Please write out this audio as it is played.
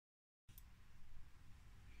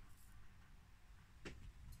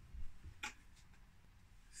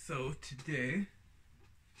So today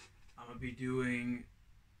I'm gonna be doing.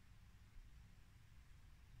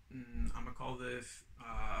 I'm gonna call this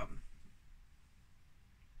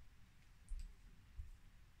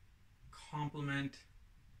compliment.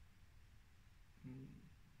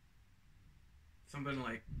 Something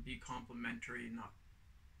like be complimentary, not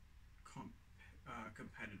com-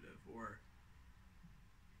 competitive, or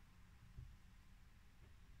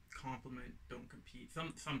compliment, don't compete.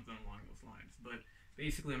 Something along those lines. But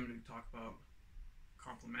basically, I'm going to talk about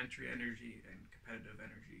complementary energy and competitive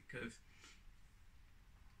energy because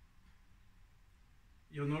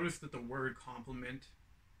you'll notice that the word compliment,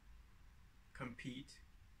 compete,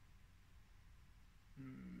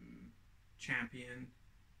 champion,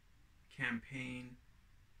 campaign,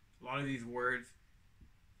 a lot of these words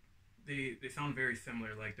they sound very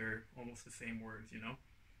similar, like they're almost the same words,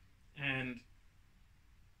 And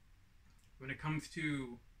when it comes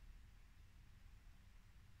to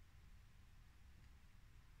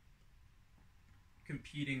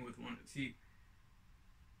competing with one, see,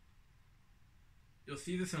 you'll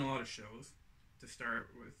see this in a lot of shows. To start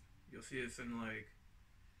with, you'll see this in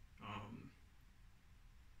um,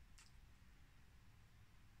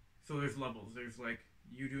 so there's levels. There's like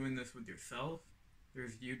you doing this with yourself.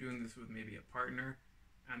 There's you doing this with maybe a partner,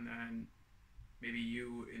 and then maybe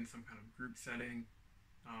you in some kind of group setting.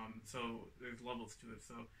 So there's levels to it.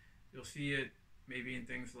 So you'll see it maybe in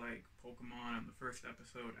things like Pokemon. In the first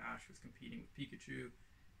episode, Ash was competing with Pikachu.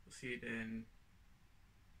 You'll see it in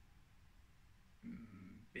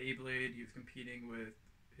Beyblade. He was competing with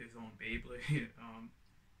his own Beyblade.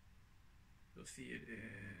 You'll see it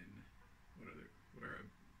in what are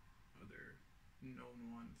other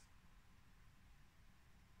known ones?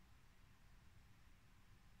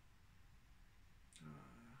 I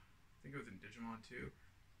think it was in Digimon too.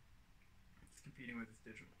 It's competing with his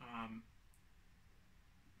Digimon.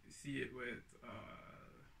 You see it with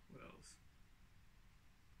what else?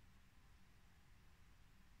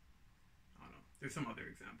 I don't know. There's some other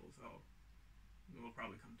examples. Will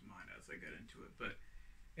probably come to mind as I get into it. But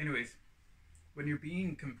anyways, when you're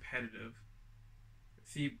being competitive,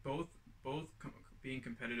 see being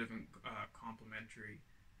competitive and complementary,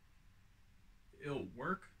 it'll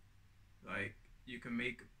work. Like you can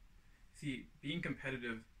make see being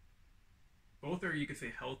competitive. Both are, you could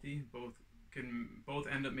say, healthy. Both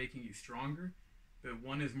end up making you stronger. But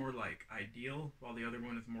one is more like ideal, while the other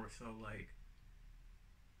one is more so like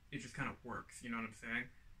it just kind of works. You know what I'm saying?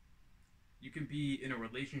 You can be in a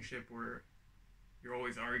relationship where you're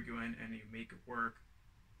always arguing and you make it work,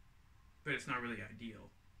 but it's not really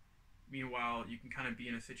ideal. Meanwhile, you can kind of be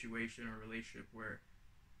in a situation or relationship where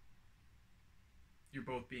you're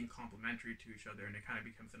both being complementary to each other and it kind of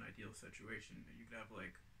becomes an ideal situation. You could have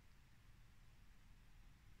like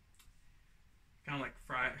kind of like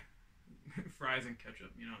fries and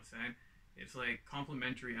ketchup, you know what I'm saying? It's like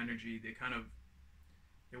complementary energy.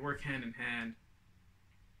 They work hand in hand,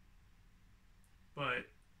 but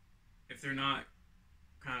if they're not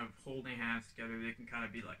kind of holding hands together, they can kind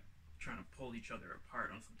of be like trying to pull each other apart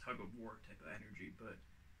on some tug of war type of energy. But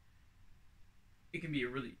you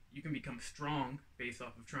can become strong based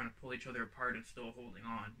off of trying to pull each other apart and still holding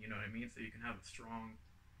on. You know what I mean? So you can have a strong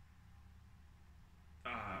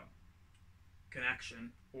uh,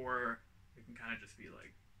 connection, or it can kind of just be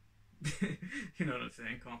like, you know what I'm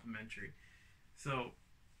saying, complementary. So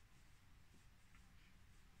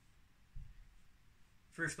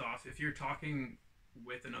first off, if you're talking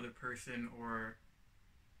with another person, or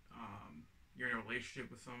you're in a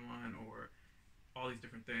relationship with someone, or all these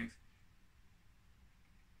different things,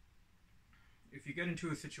 if you get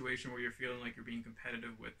into a situation where you're feeling like you're being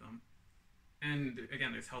competitive with them, and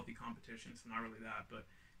again, there's healthy competition, so not really that, but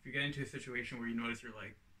if you get into a situation where you notice you're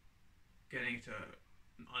like getting to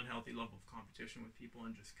an unhealthy level of competition with people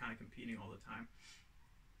and just kind of competing all the time,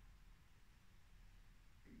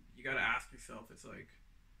 you got to ask yourself, it's like,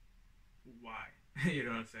 why? You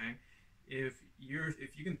know what I'm saying? If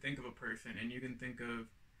you can think of a person and you can think of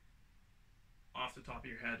off the top of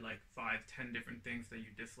your head like 5, 10 different things that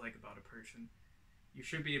you dislike about a person, you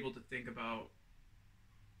should be able to think about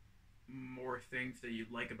more things that you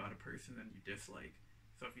like about a person than you dislike.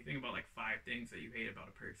 So if you think about like 5 things that you hate about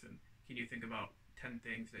a person, can you think about 10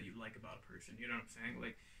 things that you like about a person? You know what I'm saying?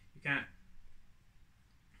 Like you can't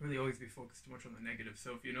really always be focused too much on the negative.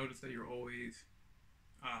 So if you notice that you're always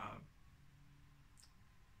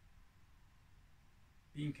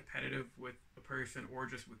being competitive with a person or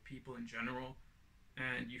just with people in general,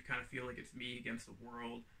 and you kind of feel like it's me against the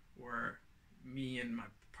world, or me and my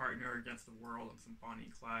partner against the world on some Bonnie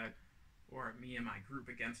and Clyde, or me and my group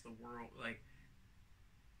against the world, like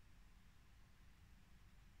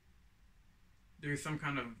there's some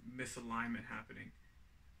kind of misalignment happening.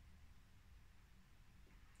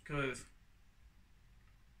 Because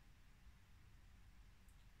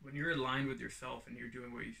when you're aligned with yourself and you're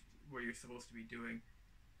doing what you're supposed to be doing,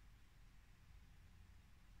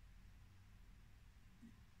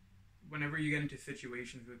 whenever you get into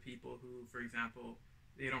situations with people who, for example,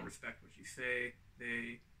 they don't respect what you say,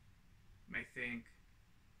 they might think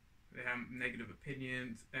they have negative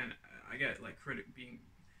opinions, and I get like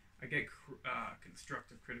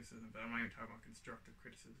constructive criticism, but I'm not even talking about constructive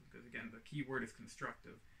criticism because again, the key word is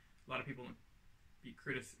constructive. A lot of people be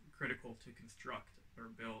critical to construct or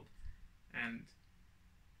build, and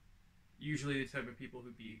usually the type of people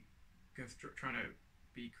who be trying to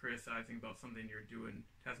be criticizing about something you're doing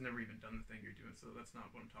has never even done the thing you're doing, so that's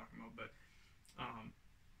not what I'm talking about. But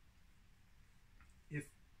if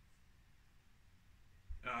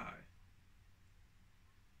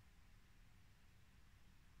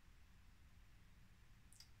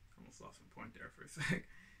almost lost my point there for a sec.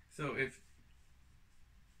 So if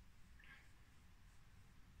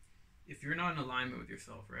you're not in alignment with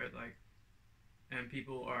yourself, right, like, and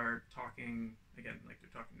people are talking again, like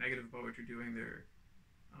they're talking negative about what you're doing,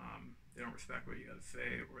 they don't respect what you got to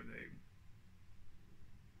say, or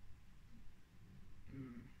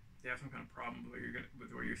they have some kind of problem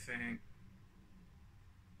with what you're saying,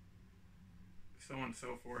 so on and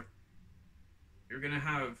so forth. You're gonna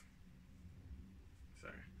have,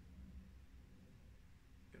 sorry,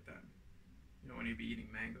 get that. You know when you be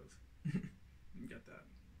eating mangoes, you get that.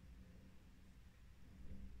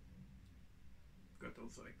 Got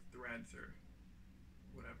those like threads or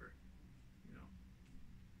whatever, you know,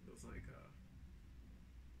 those like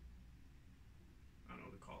I don't know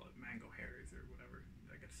what to call it, mango hairs or whatever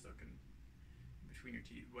that gets stuck in between your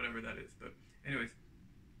teeth, whatever that is. But anyways,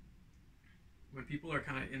 when people are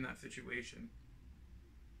kind of in that situation,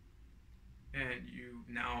 and you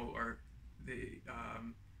now are they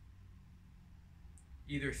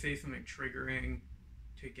either say something triggering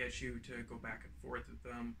to get you to go back and forth with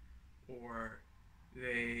them, or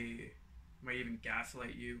they might even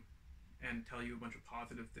gaslight you and tell you a bunch of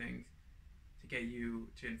positive things to get you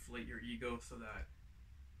to inflate your ego so that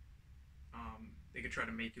they could try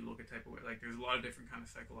to make you look a type of way. Like there's a lot of different kind of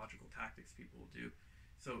psychological tactics people will do.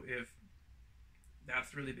 So if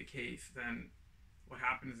that's really the case, then what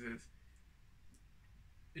happens is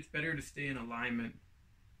it's better to stay in alignment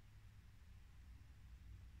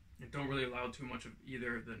and don't really allow too much of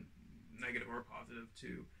either the negative or positive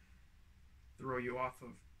to throw you off of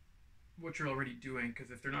what you're already doing.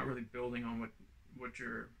 Because if they're not really building on what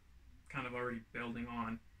you're kind of already building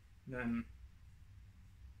on, then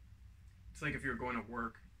it's like if you're going to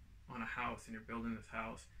work on a house and you're building this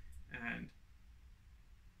house and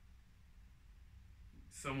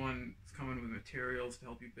someone's coming with materials to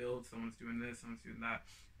help you build, someone's doing this, someone's doing that,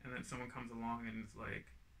 and then someone comes along and is like,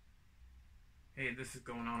 hey, this is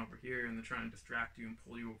going on over here, and they're trying to distract you and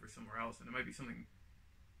pull you over somewhere else, and it might be something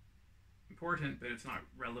important, but it's not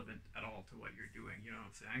relevant at all to what you're doing, you know what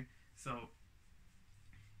I'm saying? So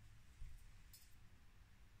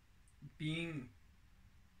being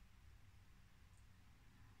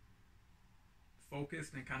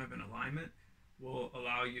focused and kind of in alignment will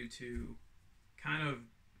allow you to kind of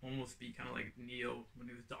almost be kind of like Neo when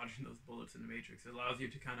he was dodging those bullets in the Matrix. It allows you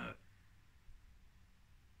to kind of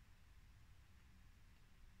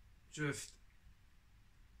just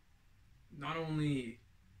not only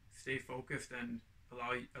stay focused and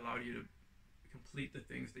allow you to complete the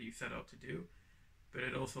things that you set out to do, but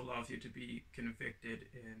it also allows you to be convicted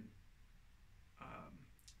in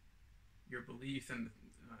your beliefs and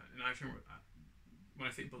I shouldn't, when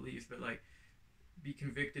I say beliefs, but like be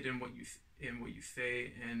convicted in what you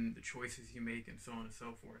say and the choices you make and so on and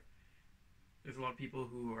so forth. There's a lot of people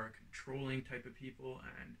who are controlling type of people,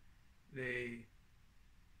 and they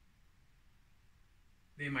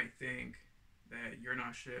might think that you're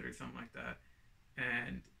not shit or something like that,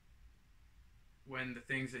 and when the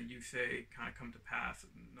things that you say kind of come to pass,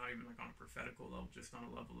 not even like on a prophetical level, just on a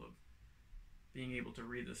level of being able to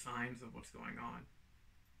read the signs of what's going on,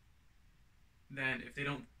 then if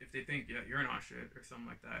they think, yeah, you're not shit or something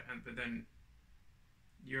like that, but then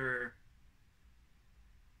you're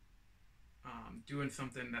doing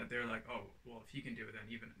something that they're like, oh, well, if he can do it,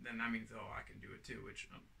 then that means, oh, I can do it too, which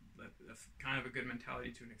that's kind of a good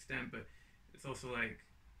mentality to an extent, but it's also like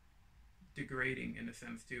degrading in a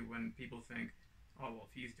sense too when people think, oh, well,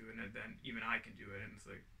 if he's doing it, then even I can do it, and it's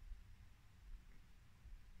like,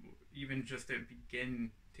 even just to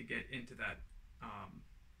begin to get into that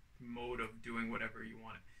mode of doing whatever you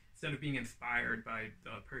want, instead of being inspired by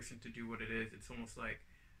the person to do what it is, it's almost like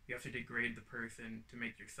you have to degrade the person to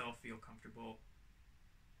make yourself feel comfortable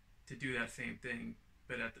to do that same thing,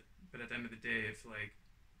 but at the end of the day, it's like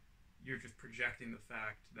you're just projecting the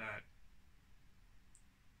fact that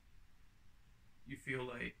you feel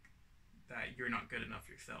like that you're not good enough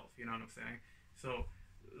yourself. You know what I'm saying? So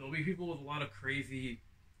there'll be people with a lot of crazy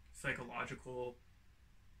psychological,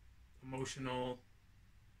 emotional,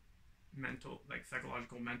 mental, like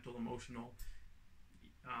psychological, mental, emotional,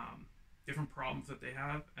 different problems that they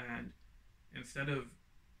have, and instead of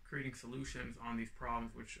creating solutions on these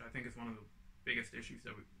problems, which I think is one of the biggest issues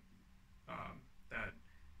that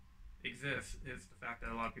exists, is the fact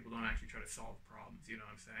that a lot of people don't actually try to solve problems. You know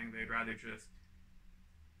what I'm saying? They'd rather just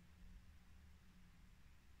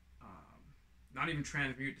not even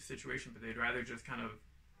transmute the situation, but they'd rather just kind of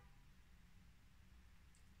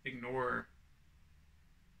ignore.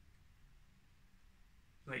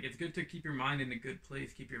 Like, it's good to keep your mind in a good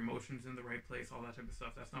place, keep your emotions in the right place, all that type of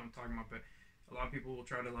stuff. That's not what I'm talking about, but a lot of people will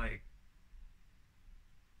try to, like,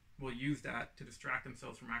 will use that to distract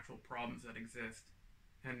themselves from actual problems that exist.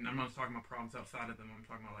 And I'm not talking about problems outside of them, I'm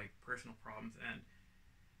talking about, like, personal problems. And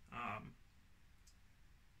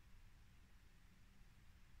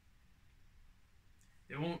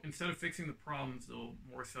they won't, instead of fixing the problems, they'll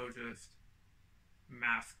more so just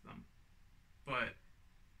mask them. But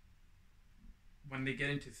when they get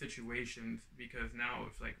into situations, because now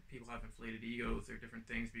it's like people have inflated egos or different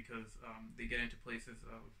things, because they get into places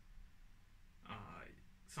of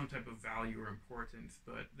some type of value or importance,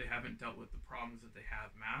 but they haven't dealt with the problems that they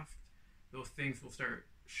have masked, those things will start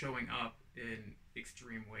showing up in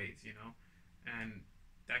extreme ways, you know? And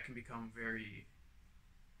that can become very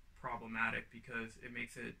problematic because it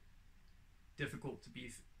makes it difficult to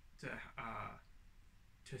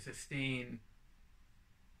sustain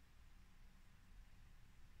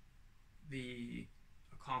the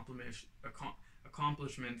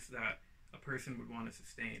accomplishments that a person would want to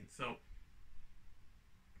sustain. So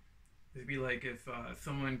it'd be like if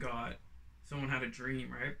someone had a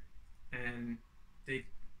dream, right, and they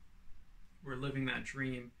were living that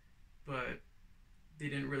dream, but they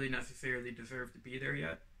didn't really necessarily deserve to be there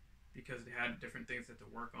yet because they had different things that to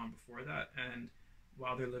work on before that, and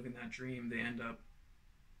while they're living that dream, they end up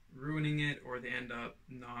ruining it, or they end up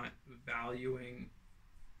not valuing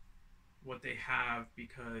what they have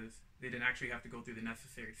because they didn't actually have to go through the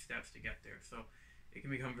necessary steps to get there. So it can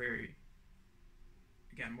become very,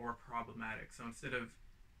 again, more problematic. So instead of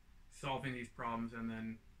solving these problems and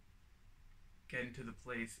then getting to the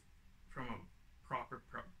place from a proper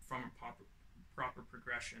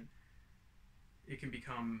progression, it can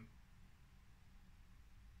become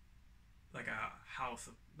like a house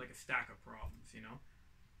of, like a stack of problems, you know?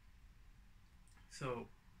 So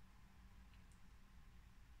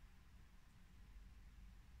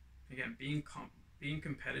again, being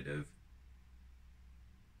competitive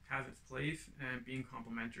has its place, and being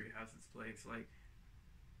complementary has its place. Like,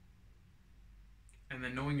 and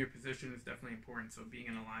then knowing your position is definitely important. So being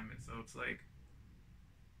in alignment. So it's like,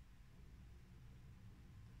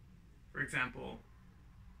 for example,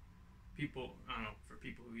 people, I don't know, for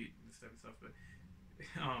people who eat this type of stuff, but if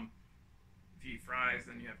you eat fries,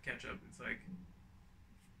 then you have ketchup. It's like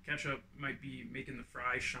ketchup might be making the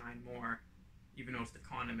fries shine more, even though it's the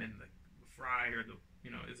condiment, the fry, or the,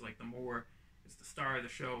 you know, is like the more, it's the star of the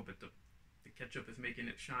show, but the ketchup is making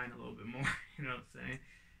it shine a little bit more. You know what I'm saying?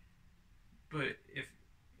 But if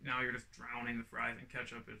now you're just drowning the fries in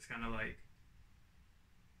ketchup, it's kind of like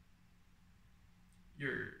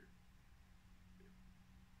you're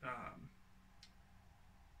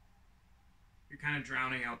kind of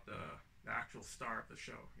drowning out the actual star of the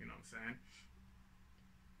show. You know what I'm saying?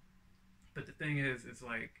 But the thing is, it's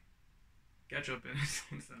like ketchup in its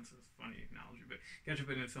own sense is a funny analogy, but ketchup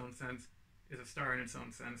in its own sense is a star in its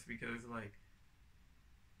own sense because, like,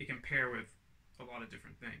 it can pair with a lot of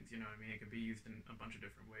different things. You know what I mean? It can be used in a bunch of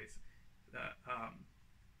different ways. That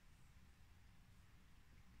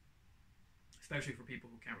especially for people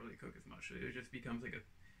who can't really cook as much, it just becomes like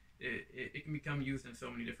it can become used in so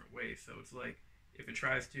many different ways. So it's like if it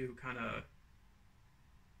tries to kind of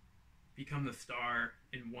become the star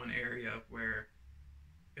in one area where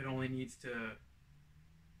it only needs to,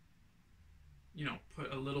 you know,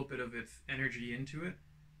 put a little bit of its energy into it,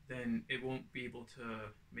 then it won't be able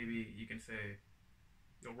to, maybe you can say,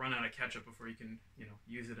 you'll run out of ketchup before you can, you know,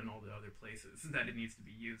 use it in all the other places that it needs to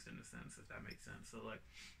be used, in a sense, if that makes sense. So, like,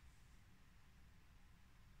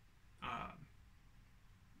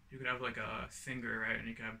 you could have, like, a singer, right, and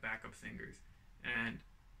you could have backup singers, and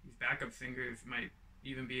these backup singers might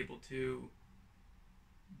even be able to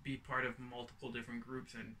be part of multiple different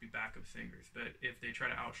groups and be backup singers, but if they try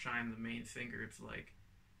to outshine the main singer, it's like,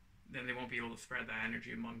 then they won't be able to spread that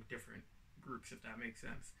energy among different groups, if that makes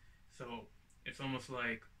sense. So it's almost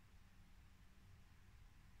like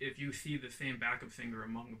if you see the same backup singer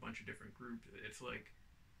among a bunch of different groups, it's like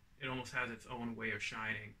it almost has its own way of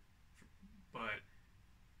shining. But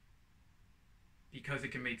because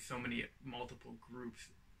it can make so many multiple groups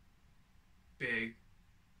big,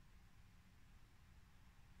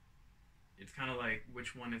 it's kind of like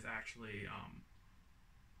which one is actually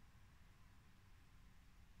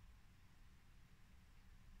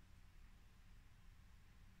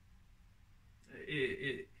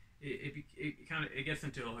it kind of it gets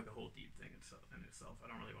into like a whole deep thing itself in itself. I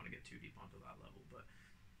don't really want to get too deep onto that level, but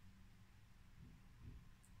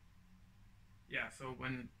yeah. So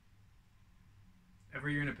whenever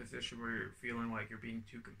you're in a position where you're feeling like you're being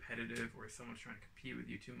too competitive or someone's trying to compete with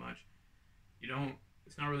you too much, you don't.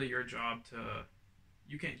 It's not really your job to.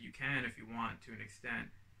 You can if you want to an extent.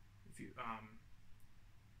 If you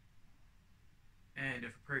and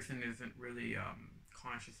if a person isn't really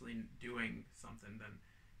consciously doing something, then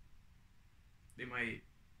they might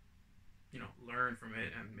learn from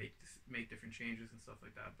it and make different changes and stuff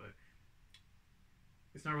like that. But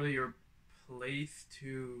it's not really your place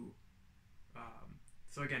to.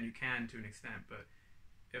 So again, you can to an extent, but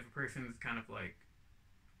if a person is kind of like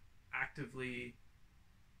actively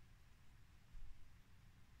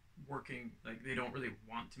working, like they don't really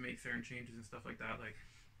want to make certain changes and stuff like that, like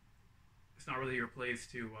it's not really your place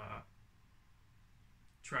to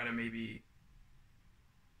try to maybe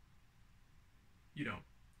you know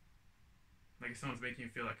like if someone's making you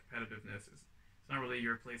feel like competitiveness is it's not really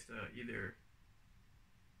your place to either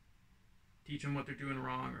teach them what they're doing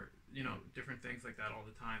wrong or different things like that all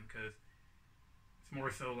the time, because it's more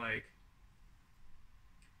so like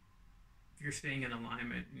if you're staying in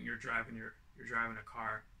alignment and you're driving a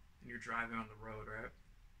car and you're driving on the road, right?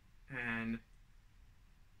 And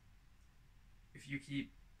if you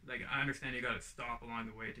keep like I understand you got to stop along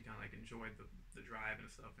the way to kind of like enjoy the drive and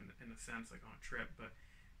stuff in a sense like on a trip, but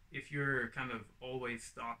if you're kind of always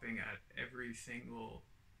stopping at every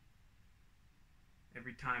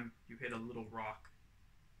time you hit a little rock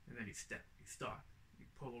and then you stop, you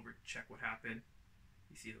pull over to check what happened,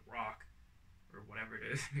 you see the rock or whatever it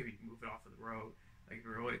is, maybe you move it off of the road, like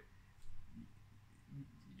you're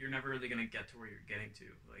never really going to get to where you're getting to.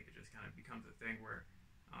 Like it just kind of becomes a thing where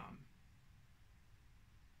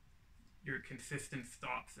your consistent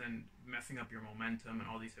stops and messing up your momentum and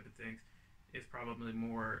all these type of things is probably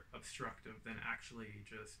more obstructive than actually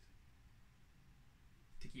just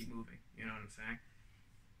to keep moving. You know what I'm saying?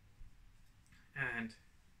 And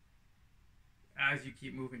as you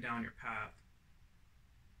keep moving down your path,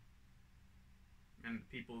 and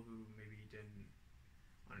people who maybe didn't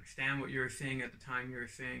understand what you were saying at the time you were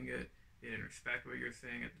saying it, they didn't respect what you were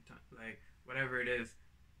saying at the time, like whatever it is,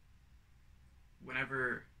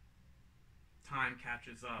 whenever time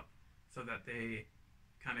catches up so that they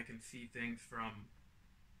kind of can see things from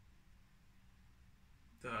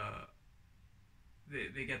the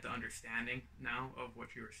they get the understanding now of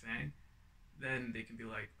what you were saying, then they can be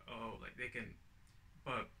like, oh, like they can.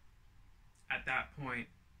 But at that point,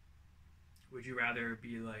 would you rather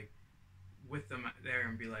be like with them there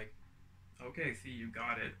and be like, okay, see, you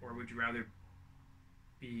got it, or would you rather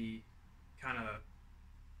be kind of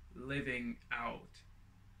living out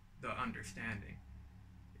the understanding?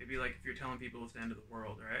 It'd be like if you're telling people it's the end of the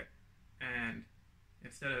world, right? And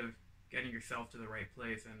instead of getting yourself to the right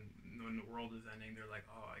place, and when the world is ending, they're like,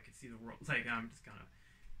 oh, I can see the world. Like I'm just kind of.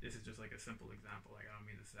 This is just like a simple example. Like I don't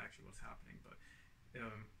mean this is actually what's happening, but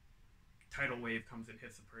tidal wave comes and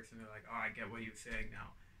hits the person. They're like, oh, I get what you're saying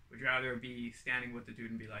now. Would you rather be standing with the dude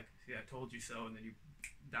and be like, see, I told you so, and then you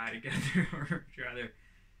die together, or would you rather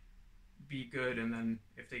be good and then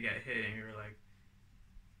if they get hit and you're like,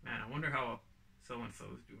 man, I wonder how so and so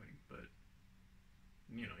is doing, but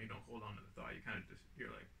you don't hold on to the thought. You kind of just you're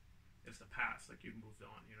like, it's the past. Like you've moved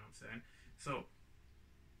on. You know what I'm saying? So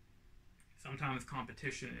sometimes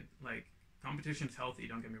competition's healthy.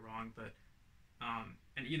 Don't get me wrong, but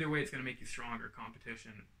and either way, it's gonna make you stronger.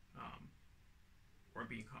 Competition or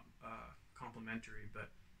being complementary, but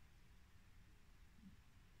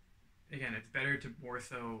again, it's better to more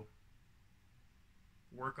so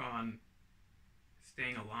work on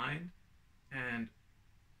staying aligned and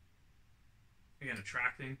again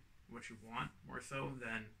attracting what you want more so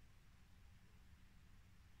than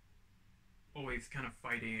always kind of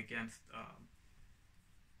fighting against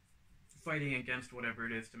whatever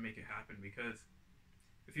it is to make it happen. Because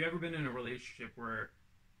if you've ever been in a relationship where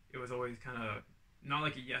it was always kind of not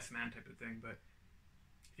like a yes man type of thing, but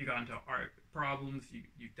if you got into art problems,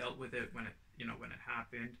 you dealt with it when it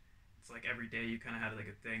happened. It's like every day you kind of had like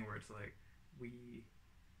a thing where it's like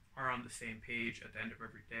are on the same page at the end of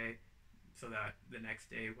every day, so that the next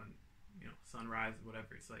day when sunrise or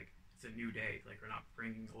whatever, it's like it's a new day. Like we're not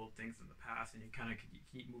bringing old things in the past, and you kind of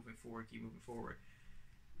keep moving forward, keep moving forward.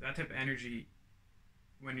 That type of energy,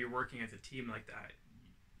 when you're working as a team like that,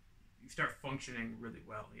 you start functioning really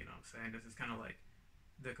well. You know what I'm saying? This is kind of like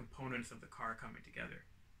the components of the car coming together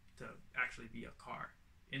to actually be a car.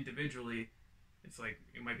 Individually, it's like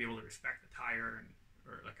you might be able to respect the tire and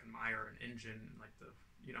or like admire an engine, like the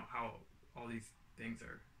how all these things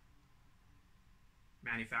are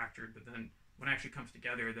manufactured. But then when it actually comes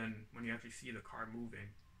together, then when you actually see the car moving,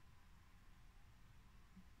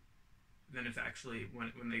 then it's actually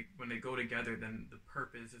when they go together, then the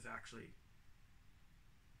purpose is actually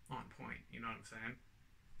on point. You know what I'm saying?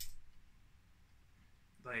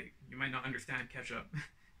 Like you might not understand ketchup,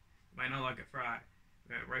 you might not like a fry.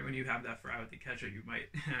 Right when you have that fry with the ketchup, you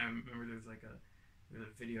might. I remember there's a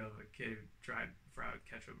video of a kid who tried fry with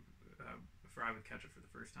ketchup for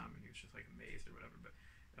the first time, and he was just like amazed or whatever. But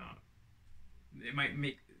it might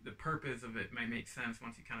make the purpose of it might make sense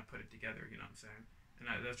once you kind of put it together. You know what I'm saying?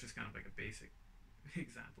 And that's just kind of like a basic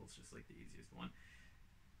example. It's just like the easiest one.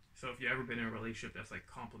 So if you've ever been in a relationship that's like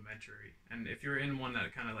complementary, and if you're in one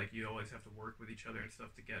that kind of like you always have to work with each other and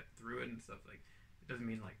stuff to get through it and stuff, like it doesn't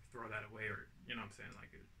mean like throw that away, or you know what I'm saying,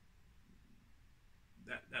 like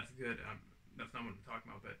that's good. That's not what I'm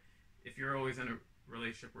talking about. But if you're always in a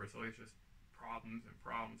relationship where it's always just problems and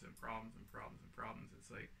problems and problems and problems and problems,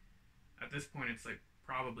 it's like at this point it's like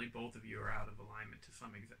probably both of you are out of alignment to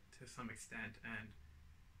some extent, and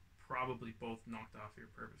probably both knocked off your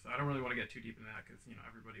purpose. So I don't really want to get too deep in that because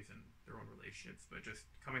everybody's in their own relationships. But just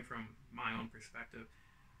coming from my own perspective,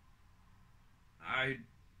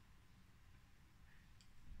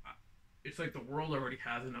 it's like the world already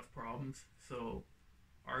has enough problems. So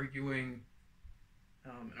arguing,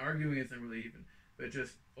 and arguing isn't really even, but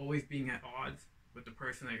just always being at odds with the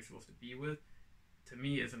person that you're supposed to be with, to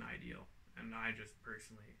me isn't ideal. And I just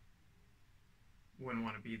personally wouldn't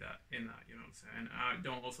want to be in that, you know what I'm saying? I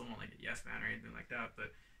don't also want like a yes man or anything like that,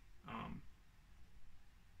 but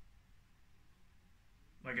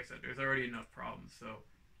like I said, there's already enough problems. So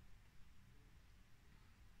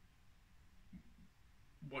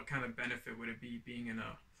what kind of benefit would it be being in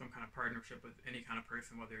some kind of partnership with any kind of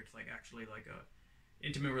person, whether it's like actually like a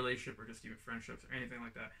intimate relationship or just even friendships or anything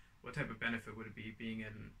like that? What type of benefit would it be being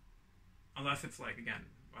in, unless it's like again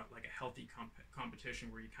like a healthy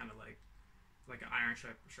competition where you kind of like an iron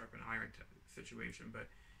sharpen iron situation. But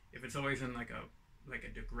if it's always in like a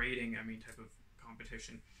degrading, type of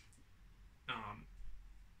competition,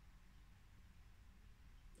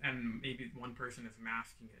 and maybe one person is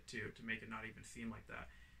masking it too to make it not even seem like that,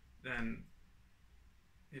 then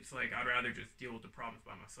it's like I'd rather just deal with the problems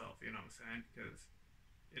by myself. You know what I'm saying? Because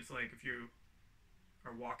it's like if you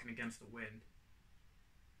are walking against the wind,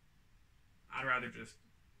 I'd rather just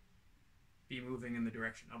be moving in the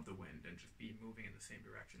direction of the wind and just be moving in the same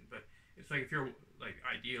direction. But it's like if you're like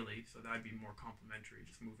ideally, so that'd be more complementary,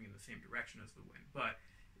 just moving in the same direction as the wind. But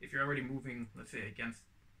if you're already moving, let's say against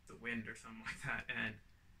the wind or something like that, and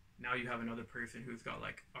now you have another person who's got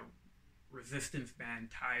like a resistance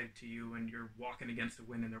band tied to you, and you're walking against the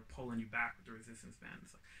wind and they're pulling you back with the resistance band.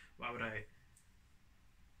 It's like, why would I?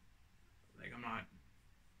 Like I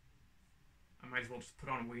might as well just put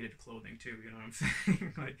on weighted clothing too, you know what I'm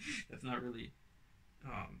saying? Like that's not really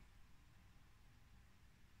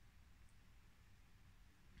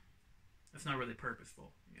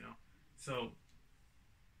purposeful, you know. So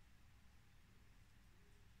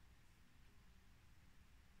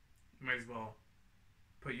I might as well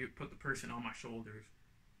put the person on my shoulders,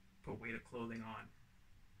 put weighted clothing on,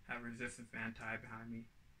 have a resistance band tied behind me,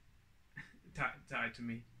 tied to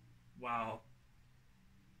me, while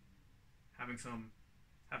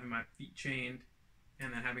having my feet chained,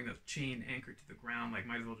 and then having the chain anchored to the ground. Like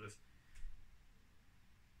might as well just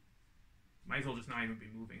not even be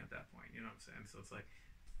moving at that point. You know what I'm saying? So it's like,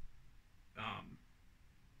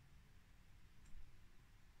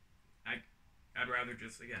 I'd rather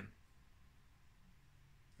just again,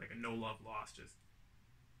 like a no love lost, just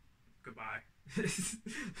goodbye,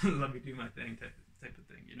 let me do my thing type of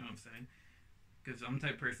thing. You know what I'm saying? Because I'm the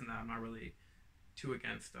type of person that I'm not really too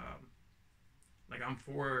against. Like I'm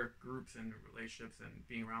for groups and relationships and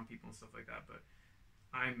being around people and stuff like that, but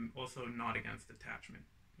I'm also not against attachment.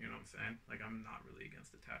 You know what I'm saying? Like I'm not really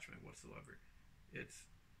against attachment whatsoever.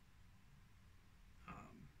 It's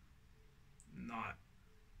not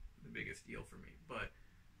the biggest deal for me. But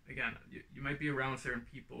again, you might be around certain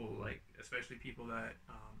people, like especially people that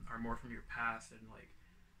are more from your past, and like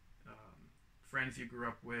friends you grew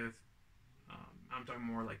up with. I'm talking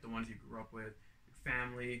more like the ones you grew up with, your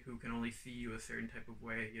family who can only see you a certain type of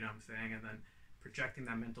way, you know what I'm saying? And then projecting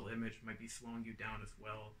that mental image might be slowing you down as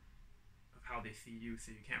well of how they see you,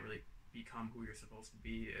 so you can't really become who you're supposed to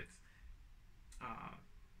be. It's uh,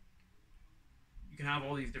 you can have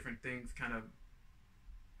all these different things kind of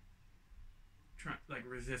like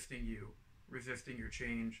resisting you, resisting your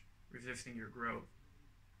change, resisting your growth.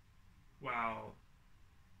 While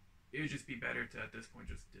it would just be better to at this point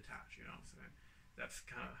just detach. You know what I'm saying? That's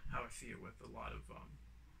kind of how I see it with a lot of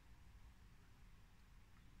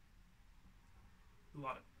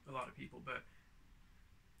people. But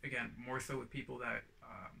again, more so with people that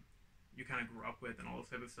you kind of grew up with and all this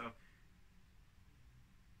type of stuff.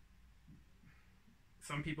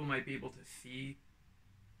 Some people might be able to see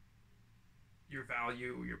your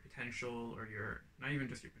value, your potential, or your not even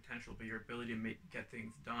just your potential, but your ability to get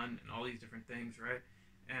things done, and all these different things, right?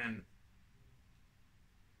 And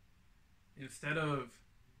instead of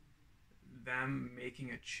them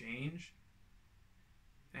making a change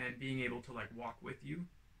and being able to like walk with you,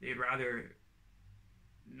 they'd rather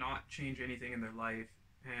not change anything in their life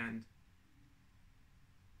and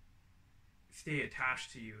stay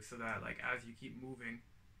attached to you, so that like as you keep moving,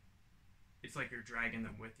 it's like you're dragging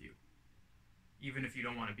them with you. Even if you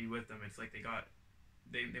don't want to be with them, it's like they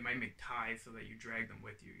might make ties so that you drag them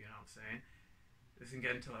with you, you know what I'm saying? This can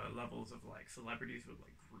get into levels of like celebrities with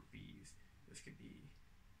like groupies. This could be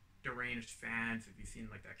deranged fans. If you've seen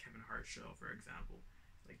like that Kevin Hart show, for example,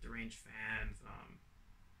 like deranged fans,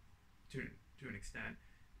 to an extent.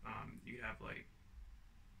 You'd have like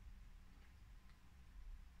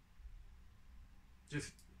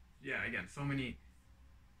just yeah, again,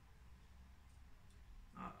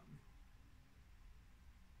 um,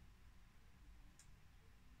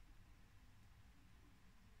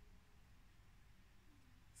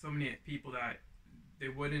 so many people that they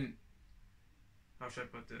wouldn't. How should I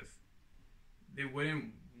put this? They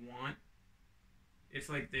wouldn't want. It's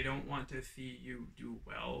like they don't want to see you do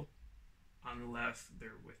well unless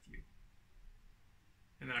they're with you,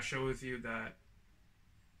 and that shows you that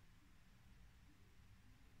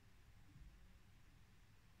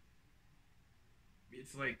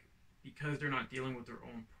it's like because they're not dealing with their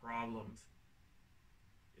own problems.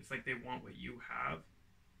 It's like they want what you have,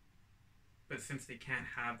 but since they can't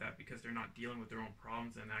have that because they're not dealing with their own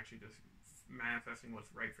problems and actually just manifesting what's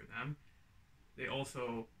right for them, they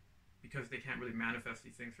also, because they can't really manifest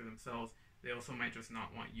these things for themselves, they also might just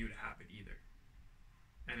not want you to have it either.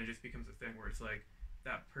 And it just becomes a thing where it's like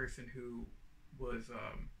that person who was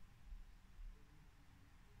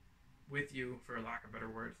with you, for lack of better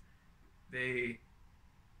words, they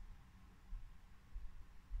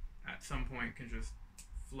at some point can just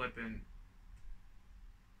flip and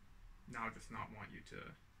now just not want you to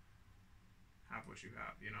have what you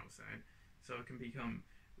have, you know what I'm saying? So it can become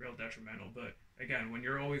real detrimental. But again, when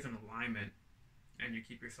you're always in alignment and you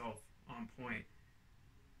keep yourself on point,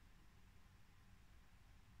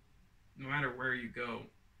 no matter where you go,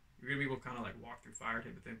 you're gonna be able to kind of like walk through fire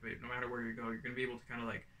type of thing. But no matter where you go, you're gonna be able to kind of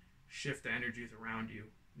like shift the energies around you.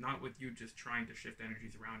 Not with you just trying to shift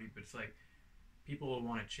energies around you, but it's like people will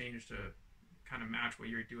want to change to kind of match what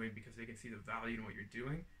you're doing because they can see the value in what you're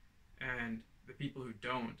doing. And the people who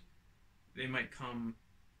don't, they might come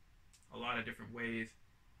a lot of different ways,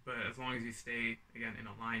 but as long as you stay again in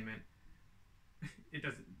alignment, it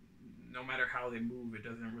doesn't. No matter how they move, it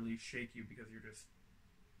doesn't really shake you because you're just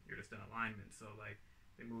in alignment. So like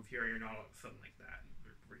they move here, you're not all of a sudden like that.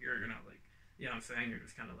 And over here, you're not like, you know what I'm saying? You're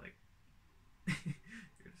just kind of like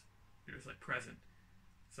you're just like present.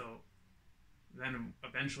 So then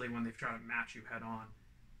eventually, when they try to match you head on,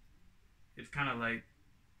 it's kind of like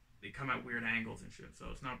they come at weird angles and shit. So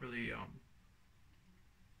it's not really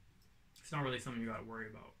something you gotta worry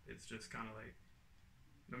about. It's just kind of like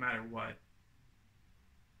no matter what,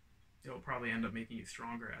 it'll probably end up making you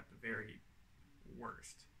stronger at the very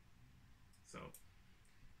worst. So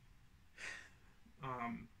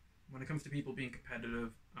when it comes to people being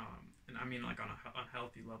competitive, and I mean like on a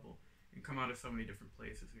unhealthy level, it can come out of so many different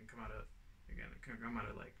places. It can come out of, again, it can come out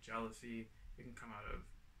of like jealousy. It can come out of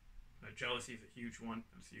jealousy is a huge one.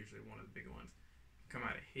 That's usually one of the big ones. It can come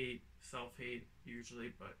out of hate, self-hate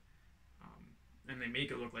usually, but and they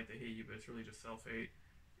make it look like they hate you, but it's really just self-hate.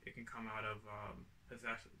 It can come out of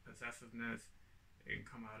possessiveness. It can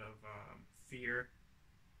come out of fear,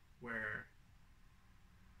 where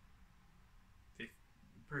the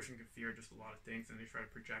person can fear just a lot of things and they try to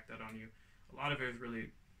project that on you. A lot of it is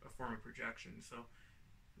really a form of projection. So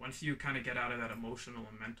once you kind of get out of that emotional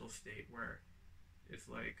and mental state where it's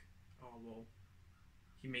like, oh, well,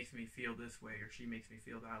 he makes me feel this way or she makes me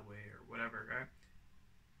feel that way or whatever, right?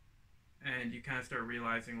 and you kind of start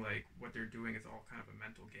realizing like what they're doing is all kind of a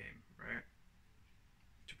mental game, right?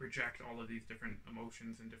 To project all of these different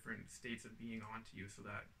emotions and different states of being onto you, so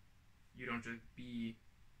that you don't just be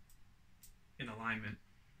in alignment.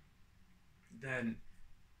 Then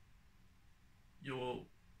you'll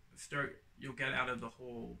you'll get out of the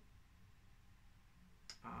whole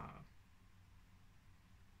uh,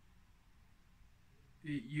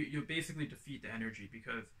 you'll basically defeat the energy,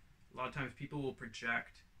 because a lot of times people will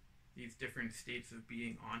project these different states of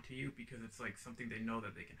being onto you because it's like something they know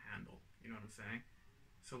that they can handle. You know what I'm saying?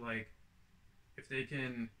 So like, if they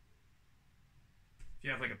can, if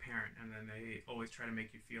you have like a parent and then they always try to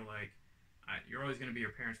make you feel like you're always going to be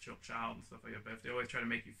your parents' child and stuff like that, but if they always try to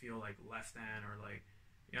make you feel like less than, or like,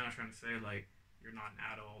 you know what I'm trying to say, like you're not an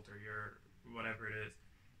adult or you're whatever it is,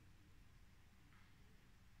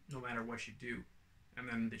 no matter what you do, and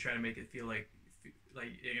then they try to make it feel like,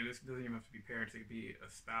 you know, this doesn't even have to be parents, it could be a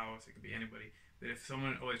spouse, it could be anybody. But if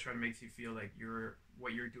someone always try to make you feel like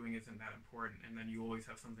what you're doing isn't that important, and then you always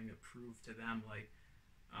have something to prove to them, like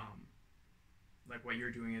what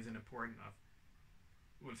you're doing isn't important enough,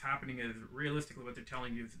 what's happening is, realistically, what they're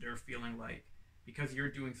telling you is they're feeling like, because you're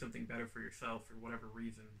doing something better for yourself for whatever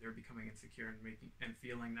reason, they're becoming insecure and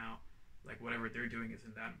feeling now like whatever they're doing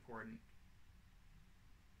isn't that important.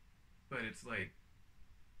 But it's like,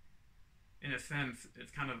 in a sense,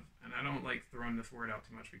 it's kind of, and I don't like throwing this word out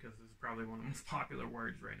too much because this is probably one of the most popular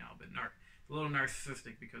words right now, but it's a little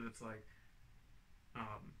narcissistic, because it's like,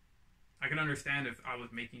 I can understand if I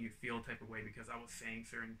was making you feel a type of way because I was saying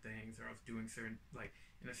certain things or I was doing certain, like,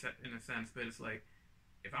 in a sense, but it's like,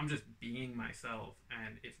 if I'm just being myself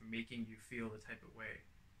and it's making you feel the type of way,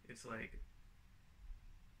 it's like,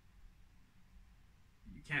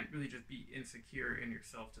 you can't really just be insecure in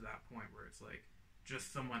yourself to that point where it's like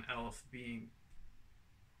just someone else being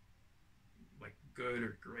like good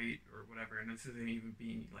or great or whatever, and this isn't even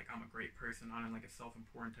being like I'm a great person on like a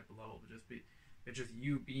self-important type of level, but it's just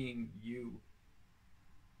you being you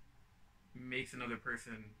makes another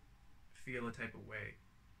person feel a type of way,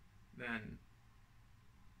 then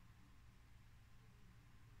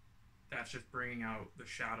that's just bringing out the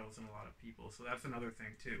shadows in a lot of people. So that's another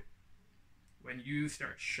thing too. When you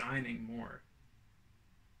start shining more,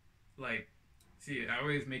 like, see, I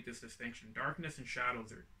always make this distinction. Darkness and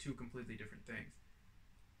shadows are two completely different things.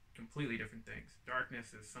 Completely different things.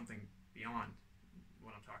 Darkness is something beyond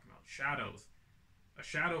what I'm talking about. Shadows. A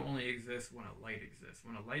shadow only exists when a light exists.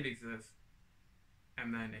 When a light exists,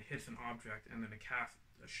 and then it hits an object, and then it casts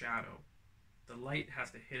a shadow, the light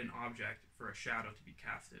has to hit an object for a shadow to be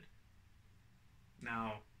casted.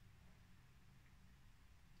 Now,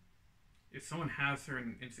 if someone has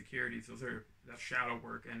certain insecurities, that's shadow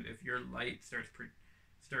work, and if your light starts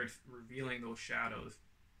revealing those shadows,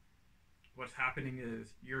 what's happening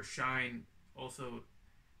is your shine also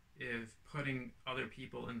is putting other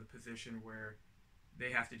people in the position where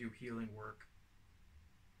they have to do healing work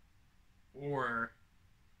or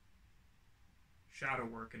shadow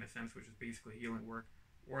work, in a sense, which is basically healing work,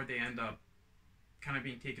 or they end up kind of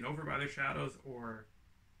being taken over by their shadows, or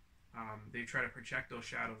they try to project those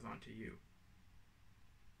shadows onto you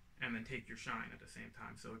and then take your shine at the same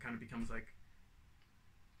time. So it kind of becomes like,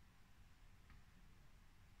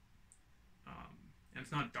 and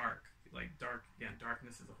it's not dark. Like, dark, again,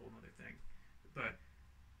 darkness is a whole other thing. But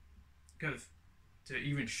because to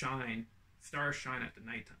even shine, stars shine at the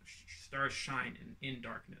nighttime. Stars shine in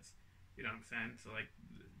darkness. You know what I'm saying? So like,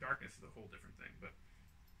 darkness is a whole different thing. But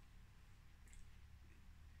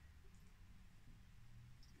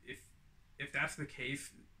if that's the case,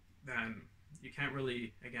 then you can't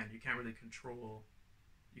really, again, you can't really control,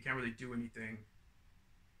 you can't really do anything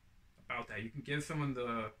about that. You can give someone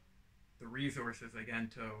the resources, again,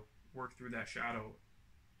 to work through that shadow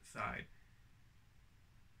side,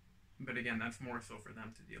 but again, that's more so for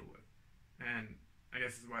them to deal with. And I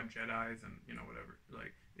guess this is why Jedis and, you know, whatever,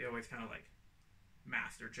 like, they always kind of like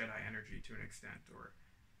master Jedi energy to an extent, or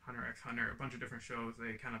Hunter x Hunter, a bunch of different shows,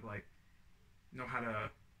 they kind of like know how to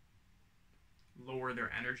lower their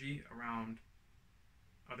energy around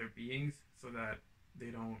other beings so that they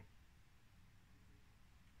don't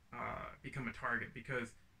become a target. Because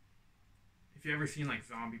if you ever seen like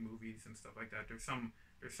zombie movies and stuff like that, there's some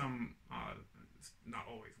not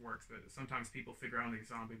always works, but sometimes people figure out in these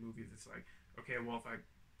zombie movies, it's like, okay, well, if I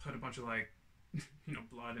put a bunch of like you know,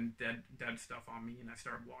 blood and dead stuff on me and I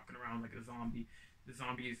start walking around like a zombie, the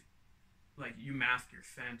zombies, like, you mask your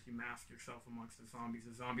scent, you mask yourself amongst the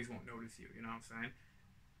zombies won't notice you, you know what I'm saying?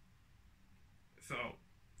 So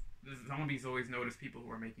the zombies always notice people who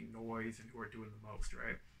are making noise and who are doing the most,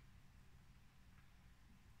 right?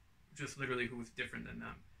 Just literally who's different than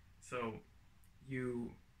them. So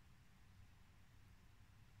you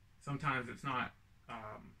sometimes it's not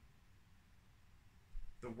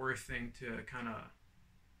the worst thing to kind of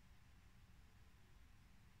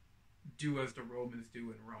do as the Romans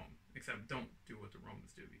do in Rome, except don't do what the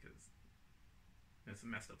Romans do because it's a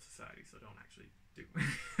messed up society. So don't actually do.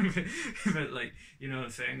 But like, you know what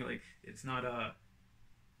I'm saying? Like, it's not a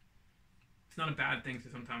bad thing to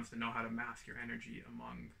sometimes to know how to mask your energy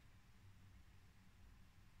among.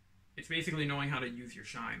 It's basically knowing how to use your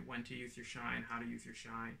shine, when to use your shine, how to use your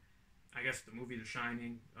shine. I guess the movie The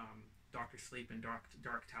Shining, Doctor Sleep, and Dark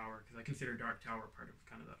Tower, because I consider Dark Tower part of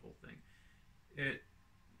kind of that whole thing. It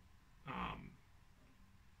um,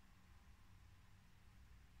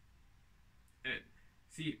 it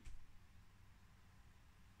see,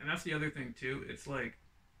 and that's the other thing too. It's like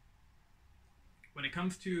when it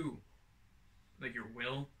comes to like your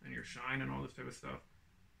will and your shine and all this type of stuff.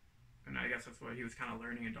 And I guess that's what he was kind of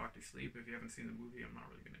learning in Doctor Sleep. If you haven't seen the movie, I'm not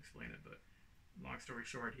really going to explain it. But long story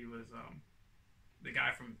short, he was the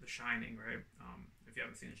guy from The Shining, right? If you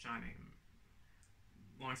haven't seen The Shining,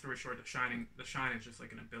 long story short, the Shine is just like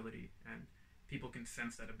an ability, and people can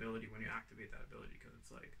sense that ability when you activate that ability because it's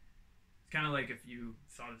kind of like if you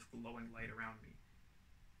saw this glowing light around me,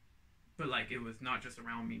 but like it was not just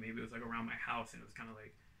around me. Maybe it was like around my house, and it was kind of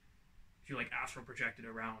like if you like astral projected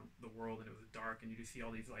around the world, and it was dark, and you just see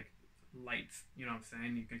all these like lights, you know what I'm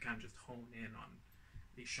saying? You can kind of just hone in on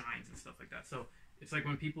these shines and stuff like that. So it's like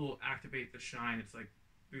when people activate the shine, it's like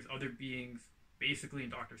there's other beings basically in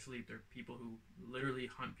Doctor Sleep. There are people who literally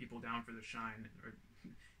hunt people down for the shine, or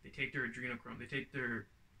they take their adrenochrome, they take their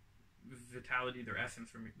vitality, their essence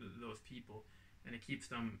from those people, and it keeps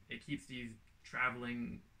these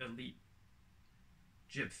traveling elite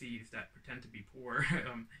gypsies that pretend to be poor.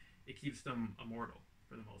 It keeps them immortal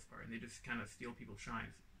for the most part, and they just kind of steal people's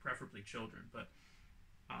shines, preferably children. But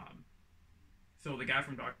so the guy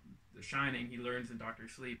from The Shining, he learns in Doctor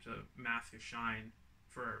Sleep to mask his shine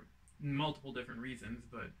for multiple different reasons,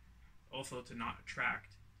 but also to not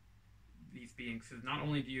attract these beings. Because not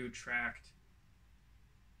only do you attract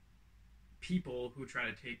people who try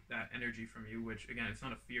to take that energy from you, which again, it's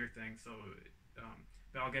not a fear thing. So,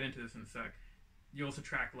 but I'll get into this in a sec. You also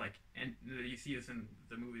attract like, and you see this in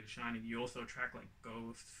the movie The Shining. You also attract like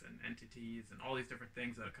ghosts and entities and all these different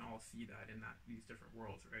things that can all see that in these different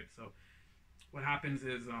worlds, right? So, what happens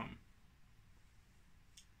is,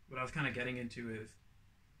 what I was kind of getting into is,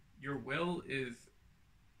 your will is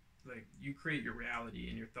like you create your reality,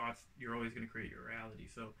 and your thoughts. You're always going to create your reality.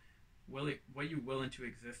 So, what you will into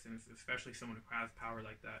existence, especially someone who has power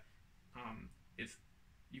like that, it's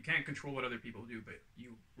you can't control what other people do, but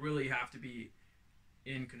you really have to be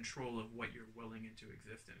in control of what you're willing into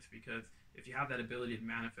existence. Because if you have that ability to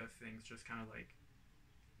manifest things just kind of like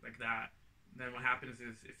that, then what happens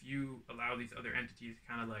is if you allow these other entities to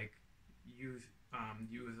kind of like use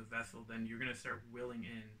you as a vessel, then you're going to start willing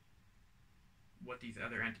in what these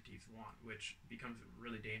other entities want, which becomes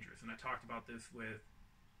really dangerous. And I talked about this with,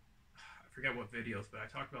 I forget what videos, but I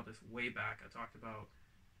talked about this way back. I talked about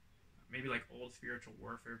maybe like old spiritual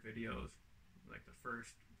warfare videos, like the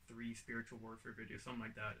first 3 spiritual warfare videos, something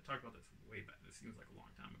like that. I talked about this way back. This seems like a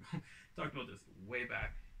long time ago. I talked about this way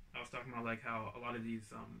back. I was talking about like how a lot of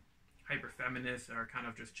these hyper feminists are kind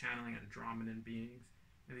of just channeling Andromedan beings,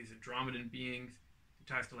 and these Andromedan beings, it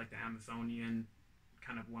ties to like the Amazonian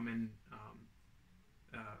kind of woman.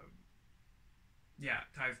 Yeah,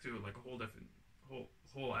 it ties to like a whole different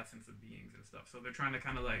whole essence of beings and stuff. So they're trying to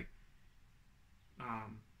kind of like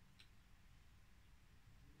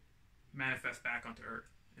manifest back onto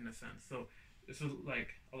Earth in a sense. So this is like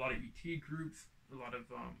a lot of ET groups, a lot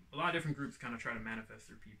of different groups kind of try to manifest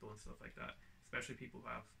their people and stuff like that, especially people who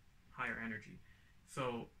have higher energy.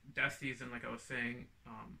 So death season, like I was saying,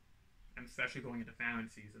 and especially going into famine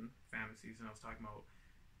season, I was talking about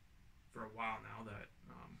for a while now that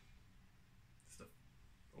it's the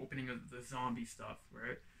opening of the zombie stuff,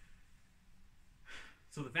 right?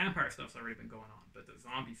 So the vampire stuff's already been going on, but the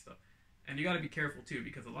zombie stuff, and you got to be careful too,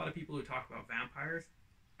 because a lot of people who talk about vampires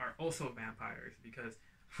are also vampires, because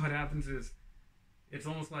what happens is it's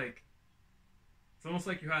almost like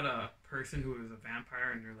you had a person who is a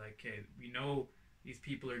vampire, and they're like, okay, we know these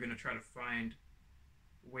people are going to try to find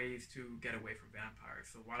ways to get away from vampires,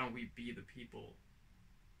 so why don't we be the people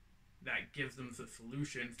that gives them the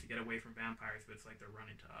solutions to get away from vampires, but it's like they're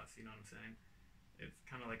running to us, you know what I'm saying? It's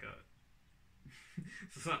kind of like a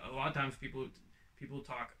so a lot of times people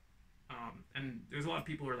talk, and there's a lot of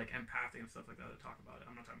people who are like empathic and stuff like that talk about it.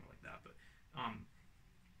 I'm not talking about like that, but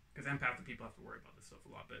because empathic people have to worry about this stuff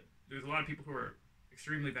a lot, but there's a lot of people who are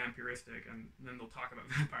extremely vampiristic, and then they'll talk about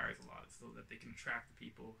vampires a lot so that they can attract the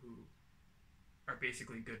people who are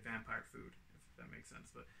basically good vampire food, if that makes sense.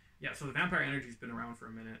 But yeah, so the vampire energy's been around for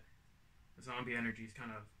a minute. The zombie energy's kind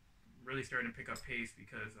of really starting to pick up pace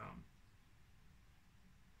because,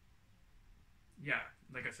 yeah,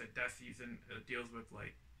 like I said, Death Season deals with,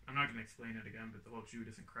 like, I'm not going to explain it again, but the whole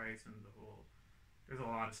Judas and Christ and the whole, there's a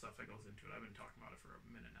lot of stuff that goes into it. I've been talking about it for a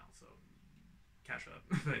minute now, so catch up.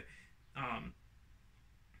 But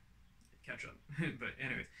catch up. But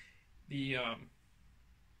anyways, the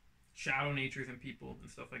shadow natures in people and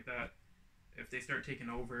stuff like that, if they start taking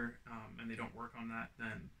over and they don't work on that,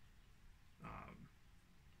 then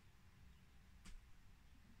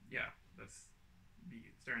yeah, that's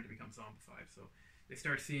starting to become zombified. So they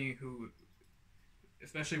start seeing who,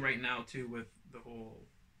 especially right now too, with the whole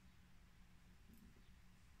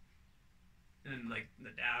and like the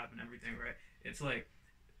dab and everything, right? It's like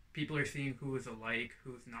people are seeing who is alike,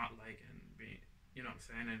 who's not like, and being, you know what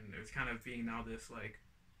I'm saying? And there's kind of being now this like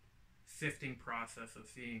sifting process of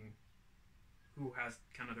seeing who has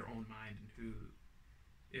kind of their own mind and who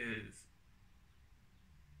is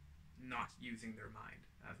not using their mind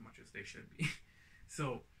as much as they should be.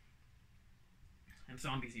 So, and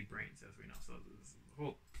zombies eat brains, as we know. So this is a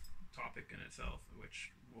whole topic in itself,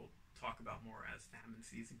 which we'll talk about more as famine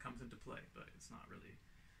season comes into play, but it's not really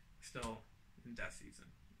still in death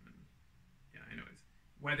season. And yeah, anyways,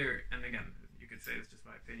 whether, and again, you could say it's just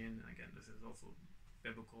my opinion, and again, this is also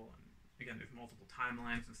biblical, and again, there's multiple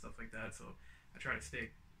timelines and stuff like that, so I try to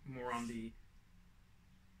stay more on the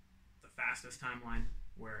fastest timeline,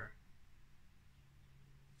 where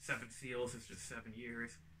 7 seals is just 7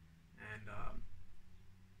 years, and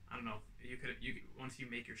I don't know, you could once you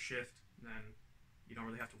make your shift, then you don't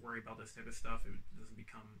really have to worry about this type of stuff. It doesn't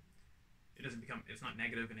become, it's not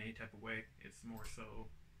negative in any type of way. It's more so,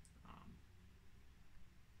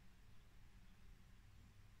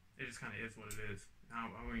 it just kind of is what it is. I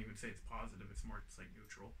wouldn't even say it's positive. It's more just like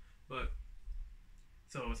neutral. But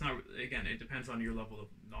so it's not, again, it depends on your level of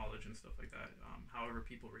knowledge and stuff like that. However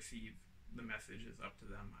people receive the message is up to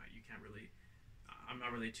them. You can't really, I'm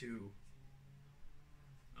not really too,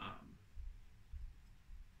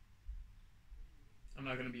 I'm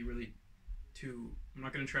not going to be really too, I'm not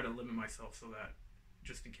going to try to limit myself so that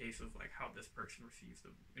just in case of like how this person receives the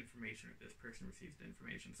information or this person receives the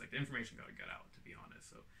information, it's like the information got to get out, to be honest.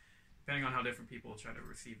 So depending on how different people try to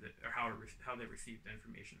receive it, or how they receive the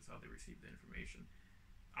information is how they receive the information.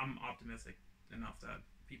 I'm optimistic enough that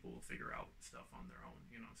people will figure out stuff on their own,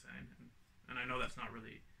 you know what I'm saying? And I know that's not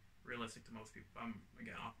really realistic to most people.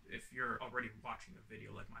 Again, if you're already watching a video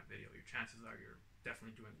like my video, your chances are you're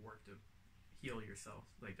definitely doing work to heal yourself.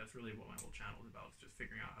 Like, that's really what my whole channel is about. It's just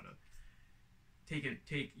figuring out how to take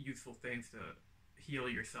useful things to heal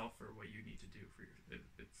yourself for what you need to do for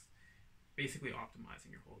it's basically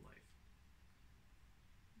optimizing your whole life.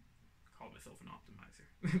 I call myself an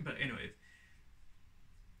optimizer. But anyways,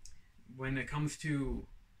 when it comes to,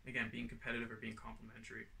 again, being competitive or being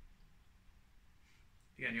complimentary,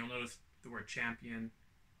 again, you'll notice the word champion,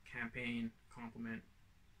 campaign, compliment,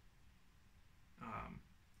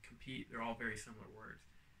 compete, they're all very similar words.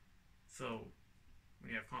 So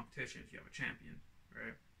when you have competitions, you have a champion,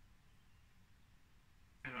 right?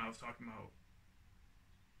 And I was talking about,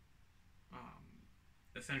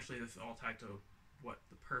 essentially this is all tied to what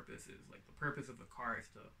the purpose is. Like, the purpose of the car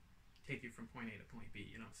is to take you from point A to point B,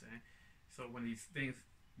 you know what I'm saying? So when these things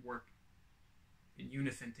work in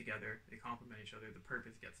unison together, they complement each other, the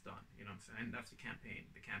purpose gets done, you know what I'm saying? That's the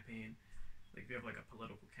campaign. The campaign, like if you have like a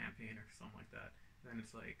political campaign or something like that, then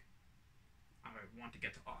it's like, I want to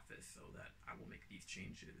get to office so that I will make these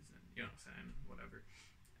changes, and you know what I'm saying, whatever.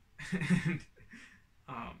 And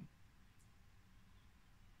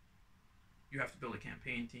you have to build a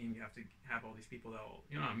campaign team. You have to have all these people that will,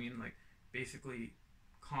 you know what I mean, like basically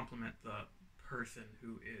complement the person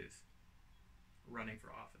who is running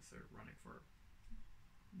for office or running for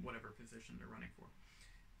whatever position they're running for.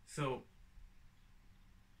 So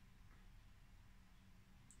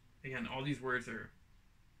again, all these words are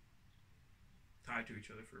tied to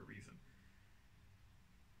each other for a reason.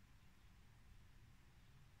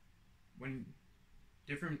 When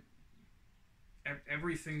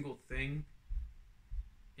every single thing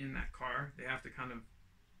in that car, they have to kind of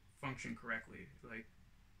function correctly. Like,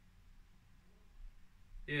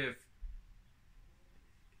 if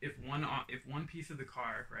one piece of the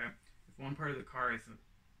car, right, if one part of the car isn't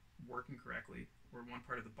working correctly, or one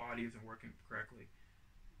part of the body isn't working correctly,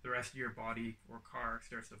 the rest of your body or car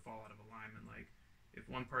starts to fall out of alignment. Like, if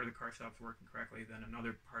one part of the car stops working correctly, then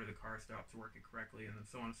another part of the car stops working correctly, and then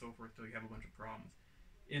so on and so forth till you have a bunch of problems.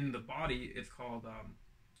 in the body, it's called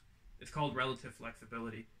relative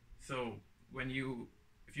flexibility. So when you,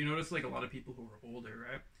 if you notice, like a lot of people who are older,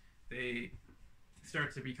 right, they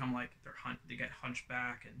start to become like they get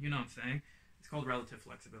hunchback, and you know what I'm saying. It's called relative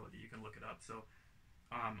flexibility. You can look it up. So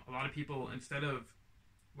a lot of people, instead of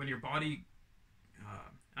when your body,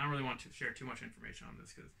 I don't really want to share too much information on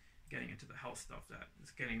this because getting into the health stuff that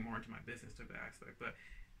is getting more into my business type of aspect. But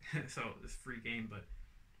so it's free game. But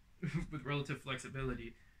with relative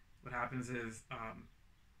flexibility, what happens is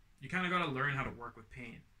you kind of got to learn how to work with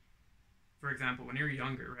pain. For example, when you're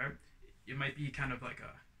younger, right, it might be kind of like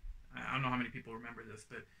a, I don't know how many people remember this,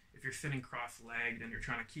 but if you're sitting cross-legged and you're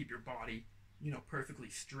trying to keep your body, you know, perfectly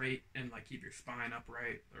straight and like keep your spine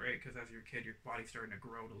upright, right? Because as you're a kid, your body's starting to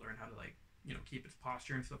grow to learn how to like, you know, keep its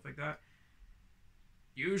posture and stuff like that.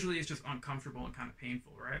 Usually it's just uncomfortable and kind of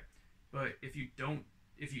painful, right? But if you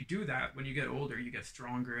do that, when you get older, you get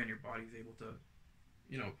stronger and your body's able to,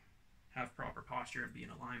 you know, have proper posture and be in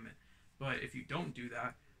alignment. But if you don't do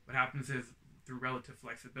that, what happens is through relative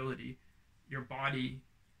flexibility, your body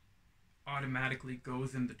automatically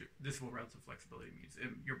goes in the, this is what relative flexibility means.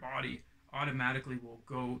 Your body automatically will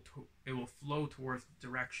it will flow towards the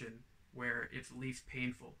direction where it's least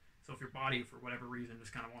painful. So if your body, for whatever reason,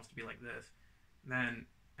 just kind of wants to be like this, then,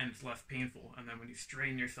 and it's less painful, and then when you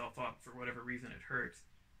strain yourself up for whatever reason it hurts.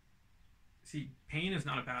 See, pain is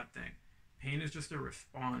not a bad thing. Pain is just a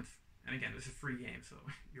response. And again, this is free game, so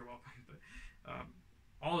you're welcome. But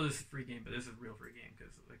all of this is free game, but this is real free game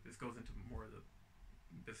because like this goes into more of the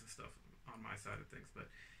business stuff on my side of things. But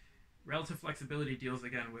relative flexibility deals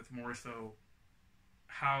again with more so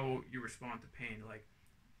how you respond to pain. Like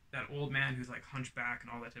that old man who's like hunchback and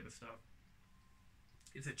all that type of stuff.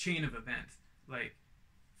 It's a chain of events. Like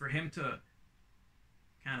for him to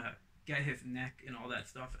kind of get his neck and all that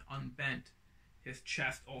stuff unbent, his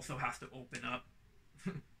chest also has to open up.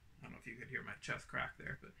 I don't know if you could hear my chest crack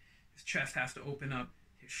there, but his chest has to open up.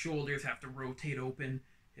 His shoulders have to rotate open.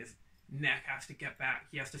 His neck has to get back.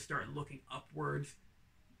 He has to start looking upwards,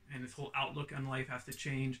 and his whole outlook on life has to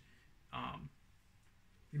change.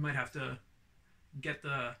 He might have to get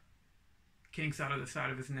the kinks out of the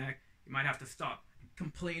side of his neck. He might have to stop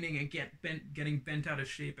complaining and getting bent out of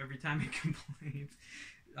shape every time he complains.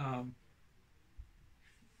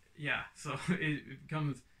 Yeah, so it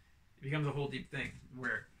becomes a whole deep thing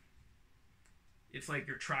where it's like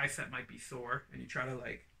your tricep might be sore and you try to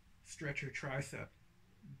like stretch your tricep,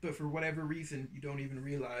 but for whatever reason you don't even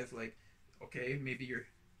realize, like, okay, maybe your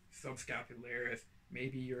subscapularis,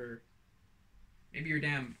 maybe your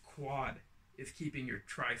damn quad is keeping your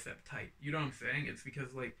tricep tight. You know what I'm saying? It's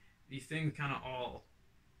because like these things kind of all,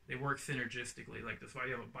 they work synergistically. Like that's why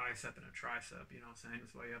you have a bicep and a tricep. You know what I'm saying?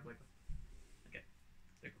 That's why you have like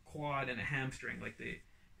a quad and a hamstring. Like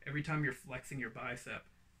every time you're flexing your bicep,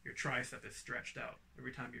 your tricep is stretched out.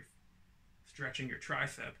 Every time you're stretching your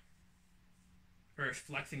tricep, or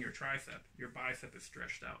flexing your tricep, your bicep is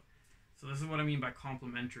stretched out. So this is what I mean by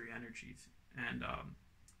complementary energies and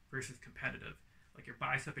versus competitive. Like your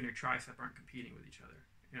bicep and your tricep aren't competing with each other.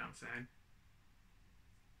 You know what I'm saying?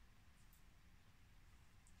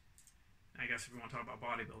 I guess if we want to talk about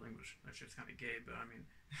bodybuilding, which that shit's kind of gay, but I mean,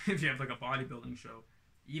 if you have like a bodybuilding show,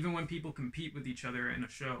 even when people compete with each other in a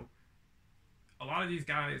show, a lot of these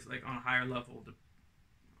guys, like on a higher level,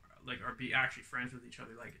 like are actually friends with each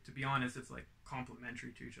other. Like to be honest, it's like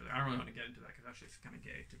complementary to each other. I don't really want to get into that because that shit's kind of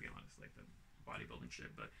gay, to be honest, like the bodybuilding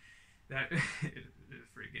shit. But that it is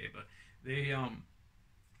pretty gay. But they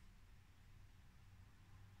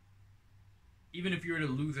even if you were to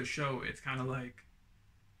lose a show, it's kind of like,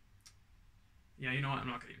 yeah, you know what? I'm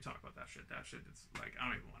not gonna even talk about that shit. That shit, it's like I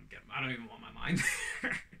don't even want my mind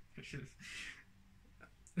there. That shit is.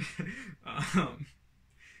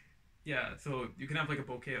 Yeah, so you can have like a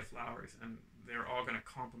bouquet of flowers, and they're all gonna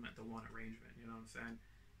complement the one arrangement. You know what I'm saying?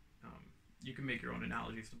 You can make your own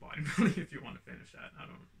analogies to bodybuilding if you want to finish that. I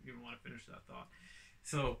don't even want to finish that thought.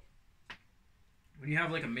 So when you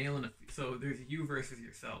have like a male and so there's you versus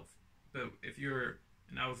yourself. But if you're,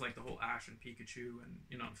 and that was like the whole Ash and Pikachu, and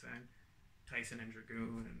you know what I'm saying, Tyson and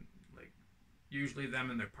Dragoon, and like usually them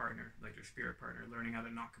and their partner, like their spirit partner, learning how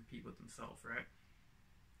to not compete with themselves, right?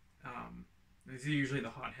 This is usually the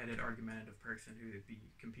hot-headed, argumentative person who would be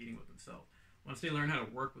competing with themselves. Once they learn how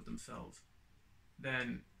to work with themselves,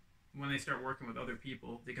 then when they start working with other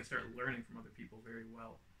people, they can start learning from other people very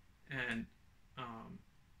well. And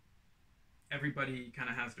everybody kind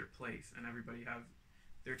of has their place, and everybody has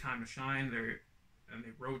their time to shine. And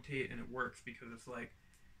they rotate, and it works because it's like,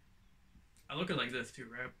 I look at it like this too,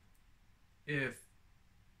 right? If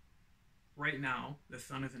right now the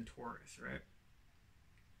sun is in Taurus, right?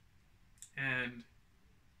 And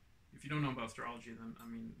if you don't know about astrology, then I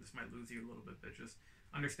mean this might lose you a little bit, but just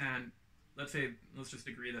understand. Let's just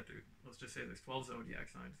agree that let's just say there's 12 zodiac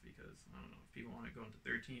signs, because I don't know if people want to go into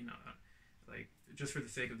 13, like just for the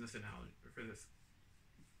sake of this analogy, or for this,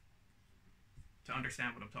 to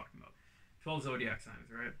understand what I'm talking about. 12 zodiac signs,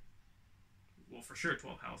 right? Well, for sure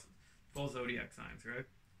 12 houses, 12 zodiac signs, right?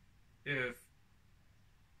 If,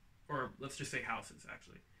 or let's just say houses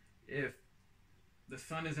actually. If the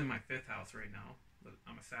sun is in my 5th house right now,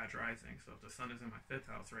 I'm a Sag rising, so if the sun is in my 5th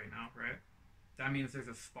house right now, right, that means there's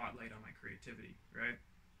a spotlight on my creativity, right?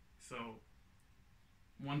 So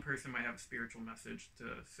one person might have a spiritual message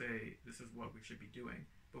to say this is what we should be doing,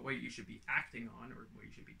 but what you should be acting on, or what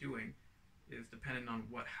you should be doing, is dependent on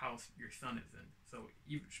what house your sun is in. So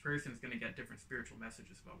each person is going to get different spiritual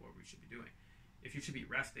messages about what we should be doing. If you should be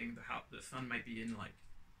resting, the sun might be in like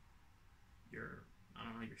your, I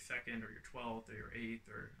don't know, your 2nd or your 12th or your 8th,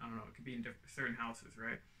 or I don't know, it could be in certain houses,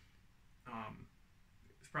 right?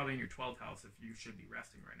 It's probably in your 12th house if you should be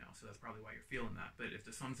resting right now, so that's probably why you're feeling that. But if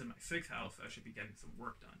the sun's in my 6th house, I should be getting some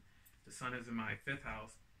work done. If the sun is in my 5th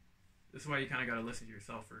house, this is why you kind of got to listen to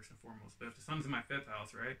yourself first and foremost. But if the sun's in my 5th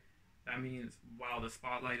house, right, that means while the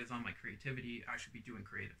spotlight is on my creativity, I should be doing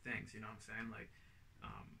creative things, you know what I'm saying? Like,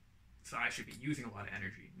 so I should be using a lot of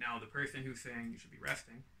energy. Now, the person who's saying you should be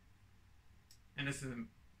resting, and this isn't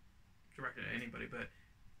directed at anybody, but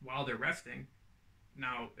while they're resting,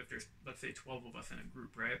 now if there's, let's say, 12 of us in a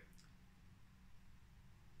group, right,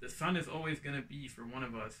 the sun is always going to be for one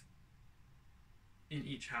of us in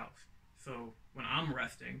each house. So when I'm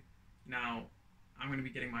resting, now I'm going to be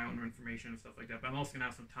getting my own information and stuff like that, but I'm also going to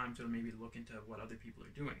have some time to maybe look into what other people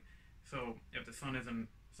are doing. So if the sun is in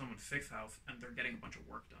someone's 6th house and they're getting a bunch of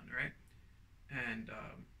work done, right, and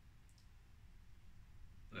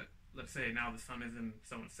let's say now the sun is in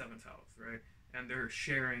someone's 7th house, right, and they're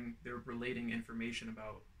relating information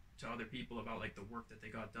to other people about like the work that they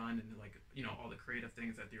got done, and like, you know, all the creative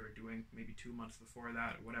things that they were doing maybe 2 months before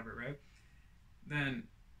that or whatever, right? Then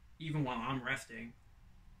even while I'm resting,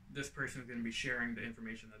 this person is going to be sharing the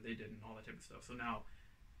information that they did and all that type of stuff. So now,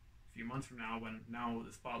 a few months from now, when now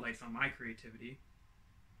the spotlight's on my creativity,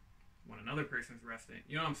 when another person's resting,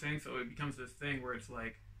 you know what I'm saying? So it becomes this thing where it's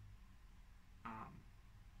like,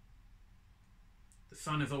 the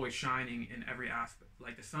sun is always shining in every aspect.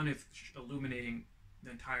 Like the sun is illuminating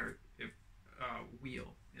the entire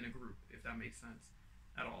wheel in a group, if that makes sense,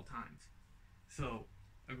 at all times. So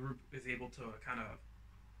a group is able to kind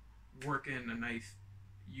of work in a nice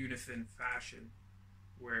unison fashion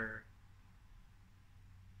where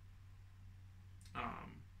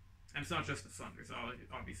and it's not just the sun, there's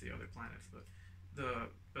obviously other planets,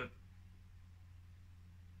 but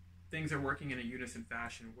things are working in a unison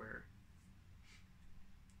fashion where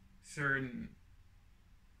certain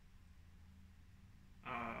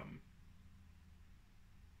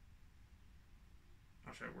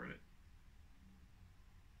how should I word it?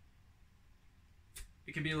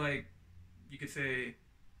 It could be like, you could say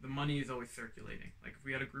the money is always circulating. Like if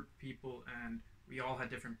we had a group of people and we all had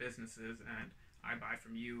different businesses, and I buy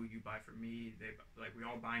from you, you buy from me, we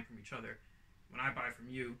all buying from each other. When I buy from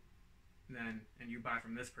you, and you buy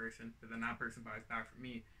from this person, but then that person buys back from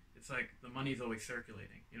me, it's like the money's always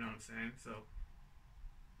circulating. You know what I'm saying? So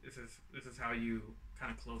this is how you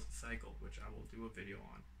kind of close the cycle, which I will do a video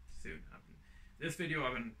on soon. I've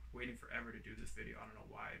been waiting forever to do this video. I don't know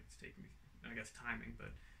why it's taking me, I guess, timing, but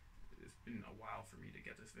it's been a while for me to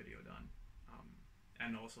get this video done,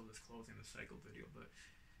 and also this closing the cycle video. But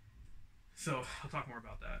so I'll talk more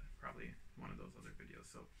about that probably in one of those other videos.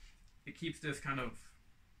 So it keeps this kind of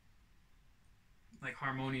like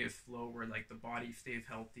harmonious flow where like the body stays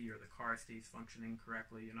healthy or the car stays functioning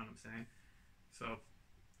correctly, you know what I'm saying? So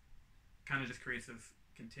kind of just creates this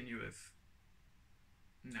continuous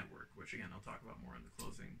network, which again I'll talk about more in the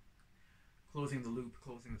closing the loop,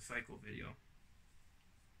 closing the cycle video.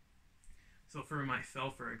 So for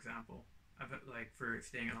myself, for example, for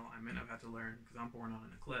staying in alignment, I've had to learn, because I'm born on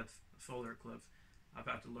an eclipse, a solar eclipse, I've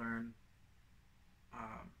had to learn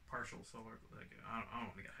partial solar, like I don't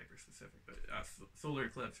want to get hyper specific, but solar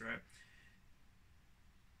eclipse, right?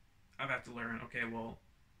 I've had to learn, okay, well,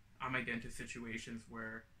 I might get into situations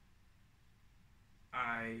where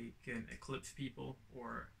I can eclipse people,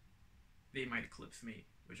 or they might eclipse me,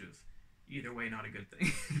 which is either way not a good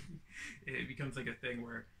thing. It becomes like a thing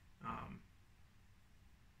where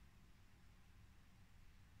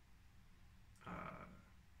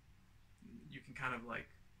you can kind of like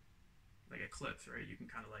eclipse, right? You can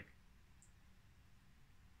kind of like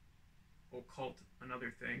occult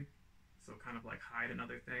another thing, so kind of like hide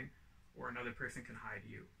another thing, or another person can hide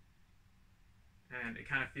you. And it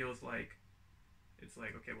kind of feels like it's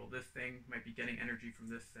like, okay, well, this thing might be getting energy from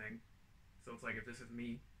this thing. So it's like, if this is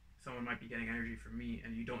me, someone might be getting energy from me,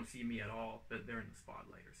 and you don't see me at all, but they're in the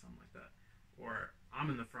spotlight or something like that. Or I'm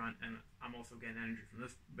in the front, and I'm also getting energy from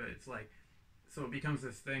this. But it's like, so it becomes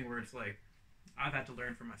this thing where it's like, I've had to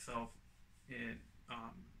learn for myself in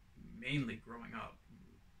mainly growing up,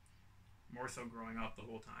 more so growing up the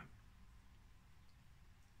whole time.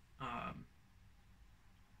 Um,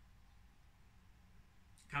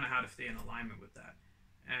 Kind of how to stay in alignment with that.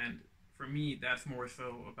 And for me, that's more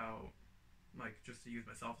so about, like, just to use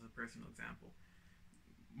myself as a personal example,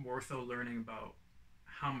 more so learning about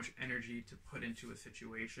how much energy to put into a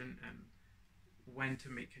situation and when to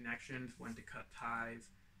make connections, when to cut ties,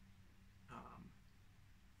 um,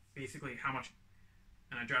 basically how much.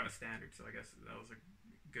 And I drive a standard, so I guess that was a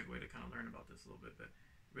good way to kind of learn about this a little bit. But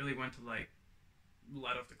really when to, like,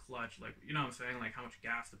 let off the clutch, like, you know what I'm saying, like how much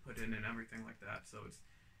gas to put in and everything like that. So it's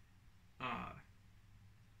uh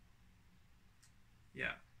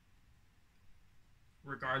yeah,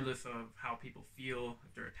 regardless of how people feel,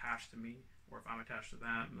 if they're attached to me or if I'm attached to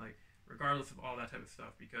them, like, regardless of all that type of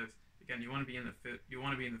stuff, because again, you want to be in the you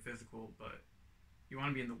want to be in the physical, but you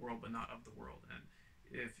want to be in the world but not of the world. And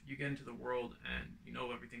if you get into the world and you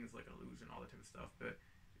know everything is like an illusion, all that type of stuff, but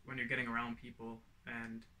when you're getting around people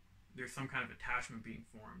and there's some kind of attachment being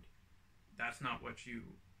formed, that's not what you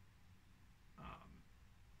um,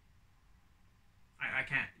 I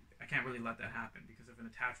can't really let that happen, because if an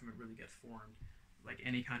attachment really gets formed, like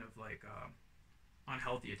any kind of like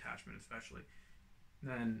unhealthy attachment especially,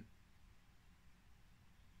 then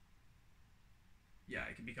yeah,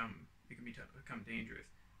 become dangerous.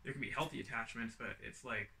 There can be healthy attachments, but it's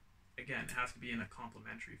like, again, it has to be in a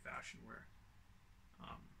complementary fashion where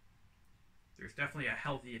um, there's definitely a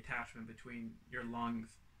healthy attachment between your lungs,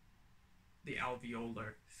 the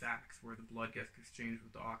alveolar sacs where the blood gets exchanged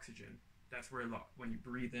with the oxygen. That's where when you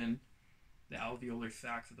breathe in, the alveolar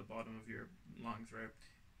sacs at the bottom of your lungs, right?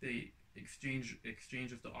 They exchanges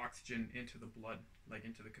the oxygen into the blood, like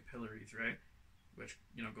into the capillaries, right? Which,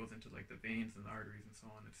 you know, goes into like the veins and the arteries and so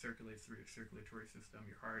on. It circulates through your circulatory system,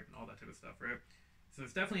 your heart, and all that type of stuff, right? So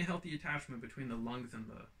it's definitely a healthy attachment between the lungs and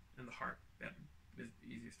the heart. That is the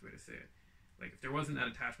easiest way to say it. Like, if there wasn't that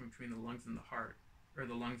attachment between the lungs and the heart, or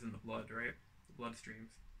the lungs and the blood, right? The blood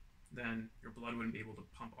streams, then your blood wouldn't be able to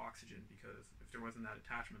pump oxygen, because if there wasn't that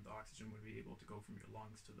attachment, the oxygen would be able to go from your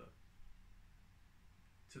lungs to the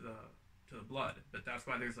blood. But that's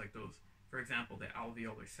why there's like those, for example, the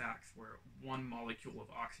alveolar sacs, where one molecule of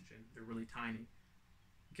oxygen, they're really tiny,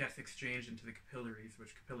 gets exchanged into the capillaries,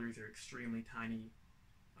 which capillaries are extremely tiny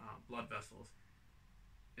blood vessels.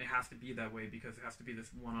 It has to be that way because it has to be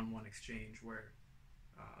this one-on-one exchange where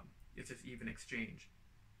it's this even exchange.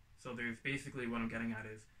 So there's basically, what I'm getting at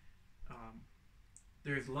is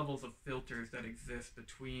there's levels of filters that exist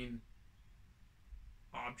between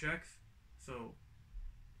objects, so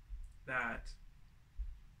that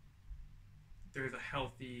there's a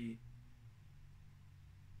healthy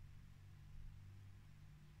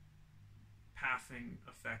passing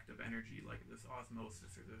effect of energy, like this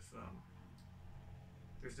osmosis, or this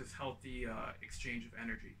there's this healthy exchange of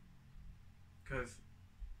energy. Because,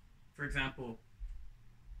 for example,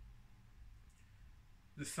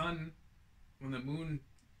 the sun, when the moon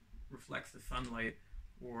reflects the sunlight,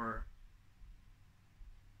 or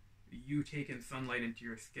you take in sunlight into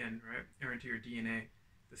your skin, right, or into your DNA,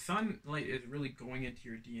 the sunlight is really going into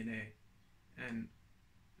your DNA, and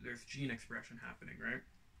there's gene expression happening, right?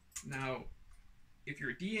 Now, if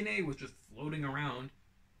your DNA was just floating around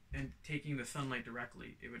and taking the sunlight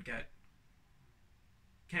directly, it would get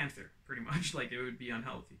cancer, pretty much. Like, it would be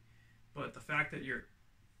unhealthy. But the fact that your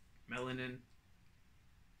melanin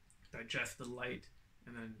digests the light,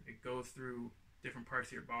 and then it goes through different parts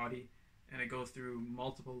of your body, and it goes through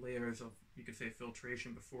multiple layers of, you could say,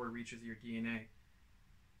 filtration before it reaches your DNA.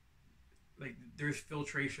 Like, there's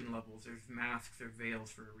filtration levels, there's masks, there's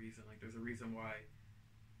veils for a reason. Like, there's a reason why,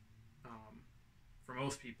 for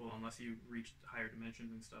most people, unless you reach higher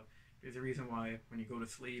dimensions and stuff, there's a reason why when you go to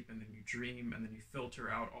sleep and then you dream and then you filter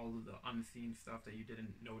out all of the unseen stuff that you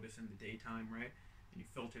didn't notice in the daytime, right? And you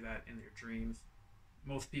filter that in your dreams.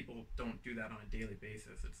 Most people don't do that on a daily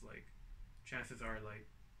basis. It's like, chances are, like,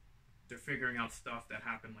 they're figuring out stuff that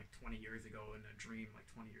happened like 20 years ago in a dream, like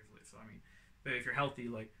 20 years later. So, I mean, but if you're healthy,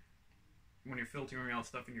 like, when you're filtering out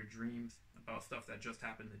stuff in your dreams about stuff that just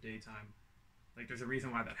happened in the daytime, like, there's a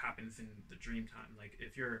reason why that happens in the dream time. Like,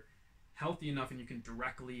 if you're healthy enough and you can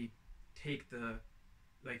directly take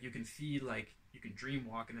like, you can see, like, you can dream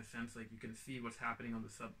walk in a sense, like, you can see what's happening on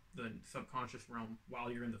the subconscious realm while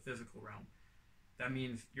you're in the physical realm. That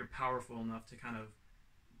means you're powerful enough to kind of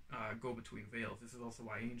go between veils. This is also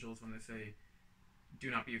why angels, when they say do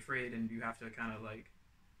not be afraid, and you have to kind of like,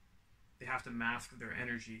 they have to mask their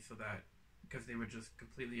energy so that, because they would just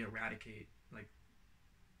completely eradicate like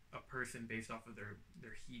a person based off of their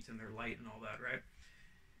heat and their light and all that, right?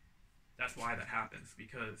 That's why that happens,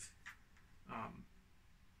 because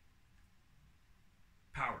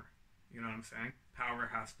power, you know what I'm saying? Power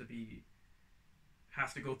has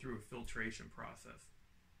to go through a filtration process,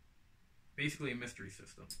 basically a mystery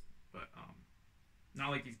system, but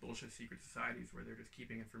not like these bullshit secret societies where they're just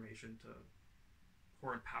keeping information to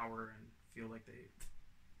hoard power and feel like they.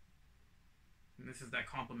 And this is that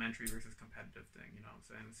complementary versus competitive thing, you know what I'm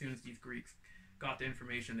saying? As soon as these Greeks got the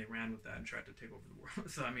information, they ran with that and tried to take over the world.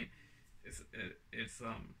 So I mean, it's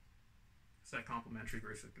that complementary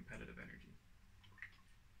versus competitive energy.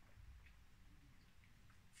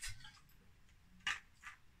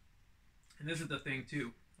 And this is the thing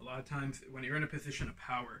too. A lot of times when you're in a position of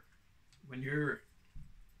power, when you're,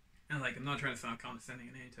 and like, I'm not trying to sound condescending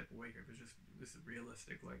in any type of way here, but just, this is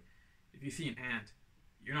realistic. Like, if you see an ant,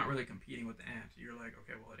 you're not really competing with the ant. You're like,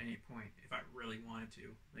 okay, well, at any point, if I really wanted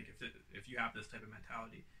to, like, if you have this type of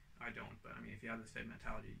mentality, I don't, but I mean, if you have this type of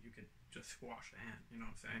mentality, you could just squash the ant. You know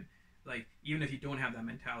what I'm saying? Like, even if you don't have that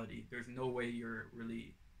mentality, there's no way you're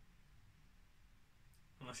really,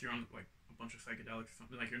 unless you're on like a bunch of psychedelics or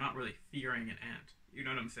something, like, you're not really fearing an ant. You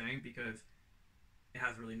know what I'm saying? Because it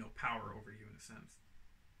has really no power over you in a sense,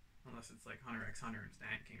 unless it's like Hunter x Hunter and it's the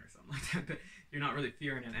Ant King or something like that. But you're not really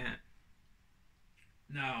fearing an ant.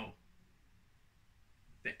 Now,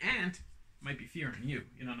 the ant might be fearing you.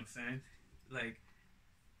 You know what I'm saying? Like,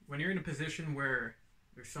 when you're in a position where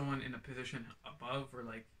there's someone in a position above, or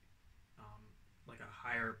like a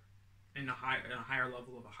higher, in a higher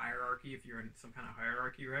level of a hierarchy, if you're in some kind of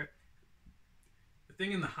hierarchy, right? The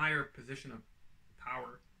thing in the higher position of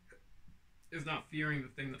power is not fearing the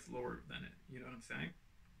thing that's lower than it. You know what I'm saying?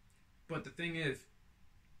 But the thing is,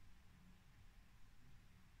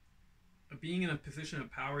 being in a position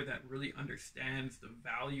of power that really understands the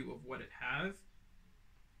value of what it has,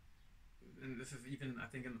 and this is even, I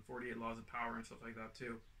think, in the 48 laws of power and stuff like that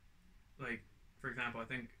too. Like, for example, I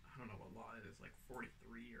don't know what law it is, like 43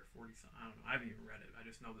 or 40 something, I don't know, I haven't even read it. I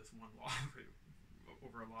just know this one law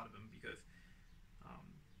over a lot of them, because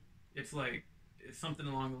it's like, it's something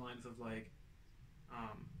along the lines of like,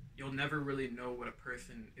 you'll never really know what a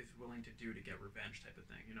person is willing to do to get revenge, type of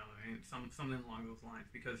thing, you know what I mean? Something along those lines,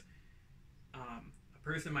 because a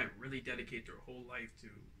person might really dedicate their whole life to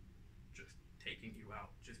just taking you out,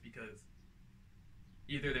 just because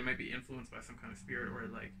either they might be influenced by some kind of spirit, or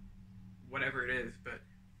like whatever it is, but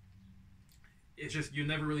it's just, you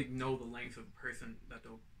never really know the lengths of the person that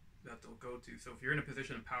they'll go to. So if you're in a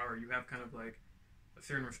position of power, you have kind of like a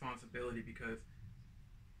certain responsibility, because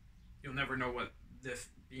you'll never know what this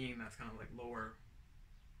being that's kind of like lower,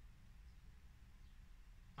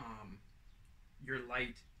 your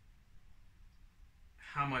light,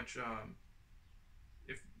 how much,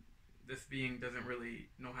 if this being doesn't really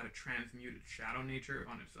know how to transmute its shadow nature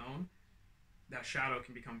on its own, that shadow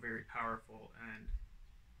can become very powerful. And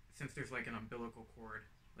since there's like an umbilical cord,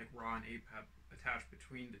 like Ra and Apep, attached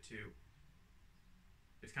between the two,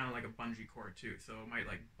 it's kind of like a bungee cord too. So it might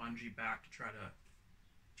like bungee back to try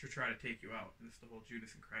to take you out. And this is the whole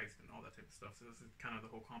Judas and Christ and all that type of stuff. So this is kind of the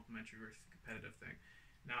whole complementary versus competitive thing.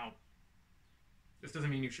 Now, this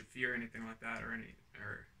doesn't mean you should fear anything like that, or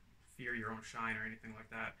fear your own shine or anything like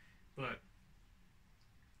that. But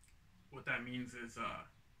what that means is,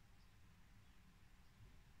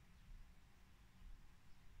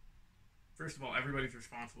 first of all, everybody's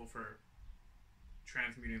responsible for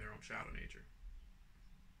transmuting their own shadow nature.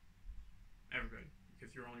 Everybody,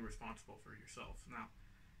 because you're only responsible for yourself. Now,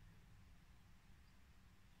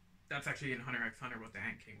 that's actually in Hunter x Hunter what the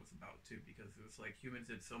Ant King was about too, because it was like humans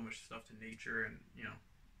did so much stuff to nature, and you know,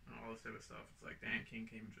 and all this type of stuff. It's like the Ant King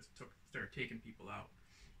came and just started taking people out.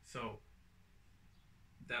 So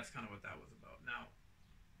that's kind of what that was about. Now,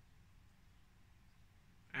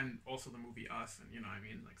 and also the movie Us, and you know what I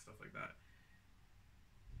mean, like stuff like that.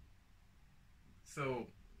 So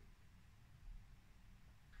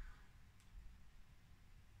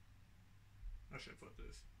I should put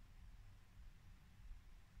this.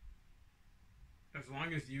 As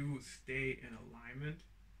long as you stay in alignment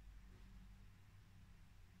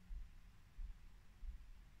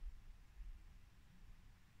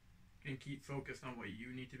and keep focused on what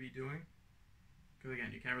you need to be doing, because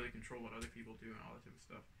again, you can't really control what other people do and all that type of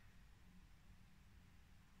stuff,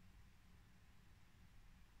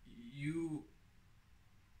 you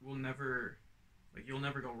will never, like, you'll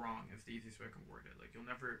never go wrong, is the easiest way I can word it. Like, you'll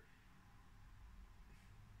never,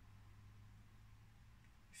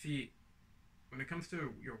 See, when it comes to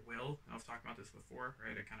your will, I was talking about this before,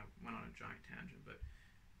 right? I kind of went on a giant tangent, but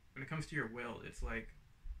when it comes to your will, it's like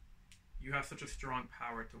you have such a strong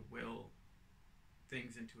power to will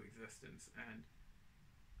things into existence, and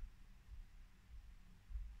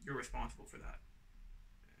you're responsible for that.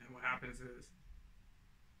 And what happens is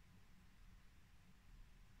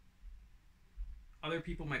other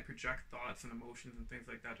people might project thoughts and emotions and things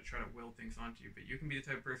like that to try to will things onto you, but you can be the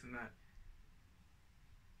type of person that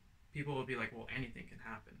people will be like, well, anything can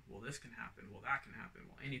happen. Well, this can happen. Well, that can happen.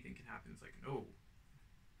 Well, anything can happen. It's like, no,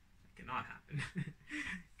 it cannot happen.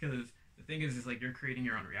 Because the thing is like you're creating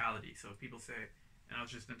your own reality. So if people say, and I was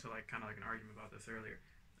just into like kind of like an argument about this earlier,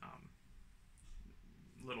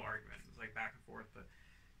 little argument, it was like back and forth, but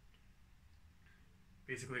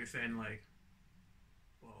basically you're saying like,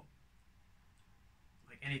 well,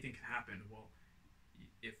 like anything can happen. Well,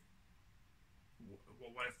 if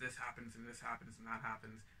well, what if this happens and this happens and that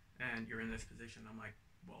happens, and you're in this position? I'm like,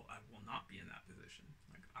 well, I will not be in that position.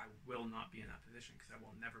 Like, I will not be in that position because I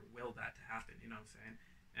will never will that to happen. You know what I'm saying?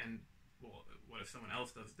 And well, what if someone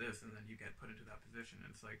else does this and then you get put into that position?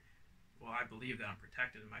 And it's like, well, I believe that I'm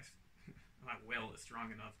protected and my will is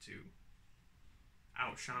strong enough to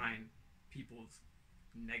outshine people's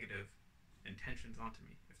negative intentions onto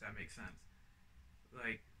me, if that makes sense.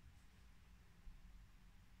 Like,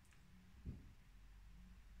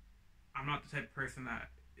 I'm not the type of person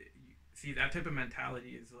that see that type of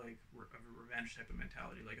mentality is like a revenge type of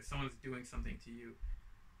mentality. Like if someone's doing something to you,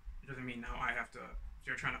 it doesn't mean now I have to. If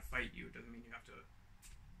they're trying to fight you, it doesn't mean you have to.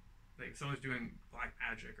 Like if someone's doing black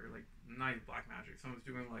magic or like not even black magic, someone's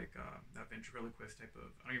doing like that ventriloquist type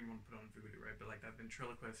of. I don't even want to put on voodoo, right? But like that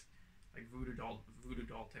ventriloquist, like voodoo doll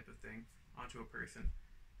type of thing onto a person.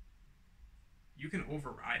 You can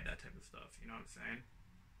override that type of stuff. You know what I'm saying?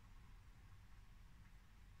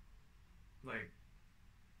 Like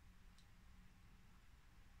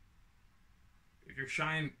if you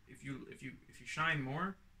shine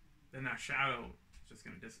more, then that shadow is just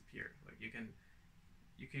gonna disappear. Like you can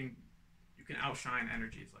you can outshine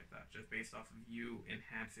energies like that just based off of you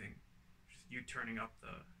enhancing, just you turning up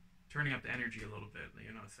the energy a little bit.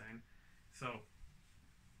 You know what I'm saying? So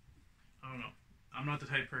I don't know. I'm not the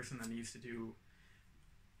type of person that needs to do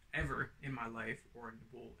ever in my life or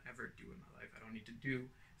will ever do in my life. I don't need to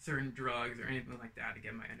do certain drugs or anything like that to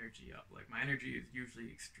get my energy up. Like my energy is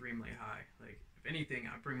usually extremely high. Like if anything,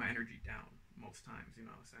 I bring my energy down most times. You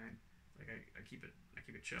know what I'm saying? Like I keep it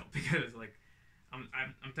chill because like I'm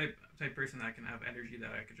type person that can have energy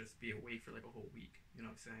that I could just be awake for like a whole week. You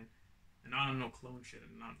know what I'm saying? And not on no clone shit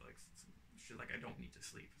and not like shit like I don't need to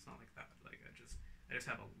sleep. It's not like that. Like I just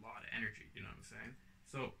have a lot of energy. You know what I'm saying?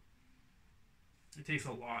 So it takes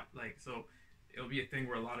a lot. Like so, it'll be a thing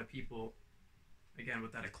where a lot of people, again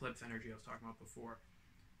with that eclipse energy I was talking about before,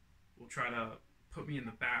 will try to put me in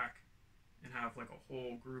the back and have like a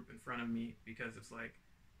whole group in front of me because it's like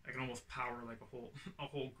I can almost power like a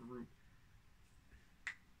whole group.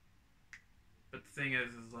 But the thing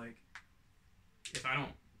is like if I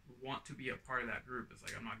don't want to be a part of that group, it's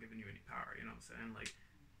like I'm not giving you any power. You know what I'm saying? Like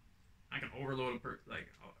I can overload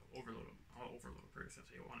I'll overload a person if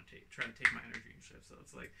they want to try to take my energy and shit. So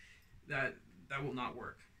it's like that will not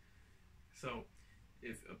work. So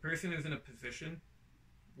if a person is in a position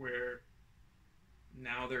where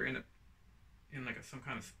now they're in some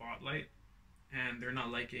kind of spotlight and they're not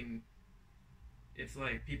liking, it's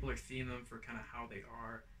like people are seeing them for kind of how they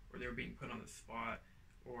are, or they're being put on the spot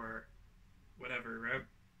or whatever, right?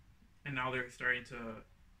 And now they're starting to,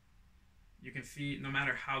 you can see no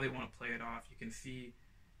matter how they want to play it off, you can see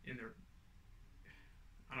in their,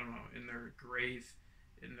 I don't know, in their grace,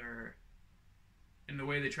 in the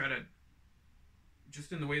way they try to,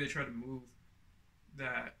 just in the way they try to move,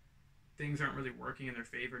 that things aren't really working in their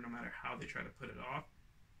favor no matter how they try to put it off.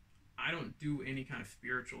 I don't do any kind of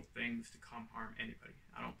spiritual things to come harm anybody.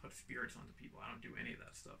 I don't put spirits onto people. I don't do any of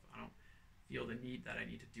that stuff. I don't feel the need that I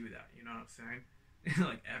need to do that. You know what I'm saying?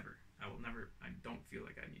 Like ever. I don't feel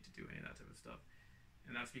like I need to do any of that type of stuff.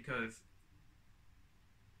 And that's because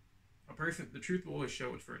the truth will always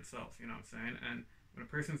show it for itself. You know what I'm saying? And when a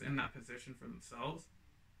person's in that position for themselves,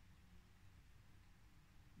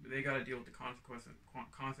 they got to deal with the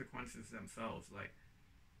consequences themselves. Like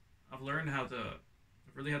I've really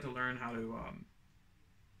had to learn how to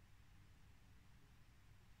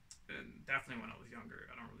and definitely when I was younger,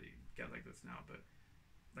 I don't really get like this now, but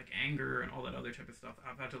like anger and all that other type of stuff,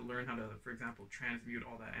 I've had to learn how to, for example, transmute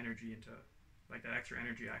all that energy into, like that extra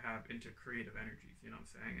energy I have into creative energies, you know what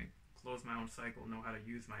I'm saying, and close my own cycle, know how to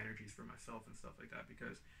use my energies for myself and stuff like that,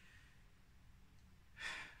 because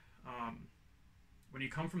when you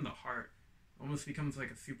come from the heart, almost becomes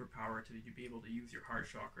like a superpower to be able to use your heart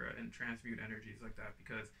chakra and transmute energies like that,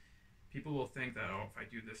 because people will think that, oh, if I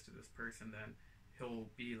do this to this person, then he'll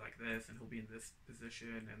be like this and he'll be in this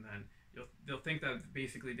position, and then they'll think that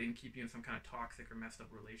basically they can keep you in some kind of toxic or messed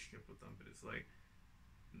up relationship with them. But it's like,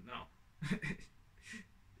 no.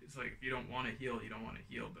 It's like, if you don't want to heal, you don't want to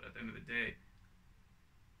heal. But at the end of the day,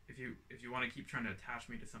 if you want to keep trying to attach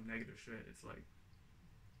me to some negative shit, it's like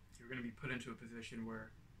you're going to be put into a position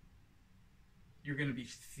where you're going to be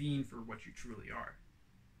seen for what you truly are.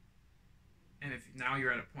 And if now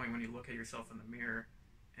you're at a point when you look at yourself in the mirror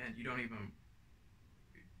and you don't even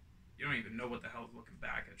know what the hell is looking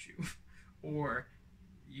back at you, or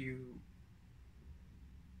you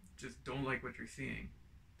just don't like what you're seeing,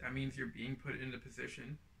 that means you're being put in a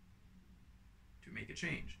position to make a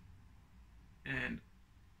change. And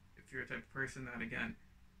if you're a type of person that, again,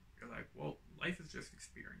 you're like, well, life is just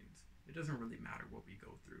experience, it doesn't really matter what we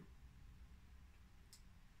go through,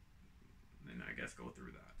 then I guess go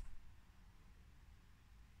through that.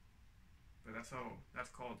 But that's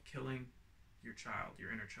called killing your child,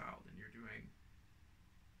 your inner child, and you're doing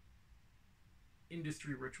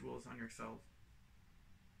industry rituals on yourself.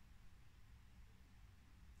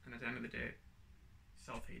 And at the end of the day,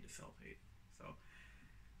 self-hate is self-hate. So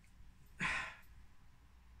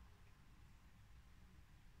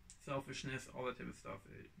selfishness, all that type of stuff,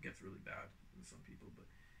 it gets really bad with some people. But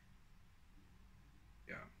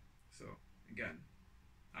yeah, so again,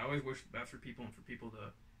 I always wish the best for people, and for people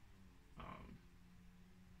to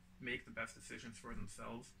make the best decisions for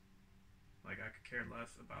themselves. Like, I could care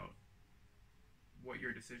less about what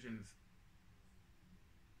your decisions,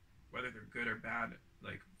 whether they're good or bad.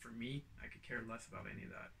 Like, for me, I could care less about any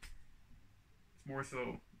of that. It's more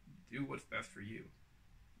so, do what's best for you.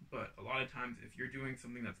 But a lot of times, if you're doing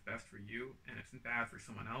something that's best for you and it's bad for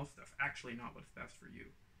someone else, that's actually not what's best for you.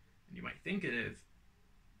 And you might think it is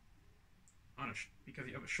because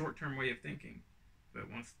you have a short-term way of thinking.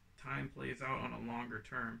 But once time plays out on a longer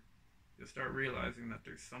term, you'll start realizing that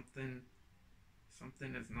there's something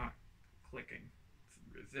is not clicking. It's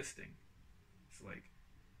resisting. It's like,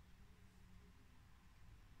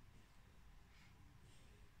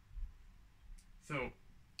 so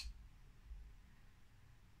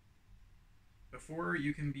before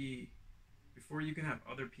you can have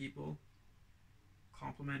other people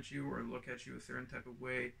compliment you or look at you a certain type of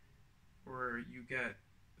way, or you get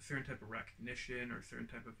a certain type of recognition or a certain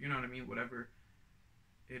type of, you know what I mean, whatever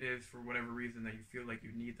it is, for whatever reason that you feel like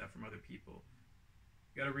you need that from other people,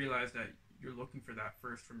 you got to realize that you're looking for that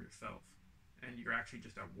first from yourself, and you're actually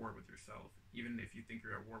just at war with yourself. Even if you think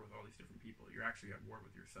you're at war with all these different people, you're actually at war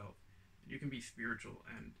with yourself. And you can be spiritual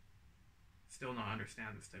and still not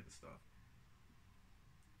understand this type of stuff,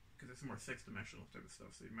 because it's more six-dimensional type of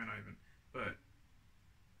stuff, so you might not even, but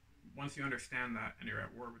once you understand that and you're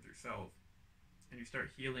at war with yourself, and you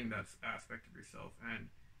start healing that aspect of yourself, and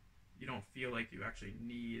you don't feel like you actually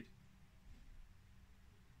need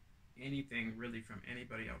anything really from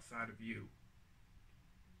anybody outside of you,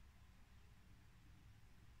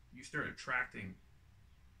 you start attracting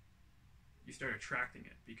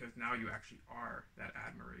it, because now you actually are that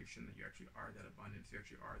admiration, that you actually are that abundance, you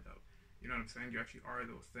actually are that, you know what I'm saying, you actually are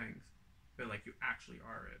those things, but like, you actually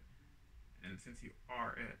are it. And since you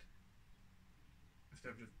are it,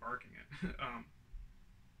 instead of just barking it,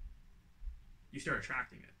 you start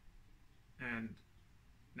attracting it. And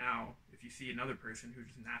now, if you see another person who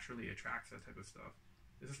just naturally attracts that type of stuff,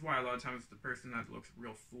 this is why a lot of times the person that looks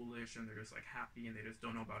real foolish and they're just like happy and they just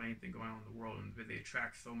don't know about anything going on in the world, and they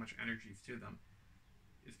attract so much energies to them,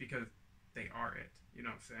 is because they are it. You know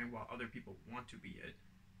what I'm saying? While other people want to be it,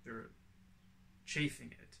 they're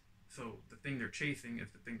chasing it. So the thing they're chasing is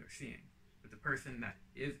the thing they're seeing. But the person that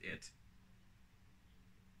is it,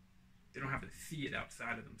 they don't have to see it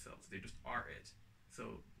outside of themselves. They just are it.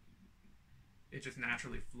 So it just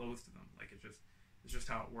naturally flows to them. Like, it's just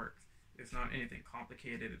how it works. It's not anything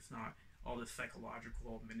complicated. It's not all this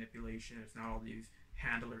psychological manipulation. It's not all these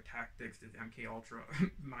handler tactics, this MK Ultra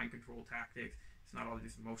mind control tactics. It's not all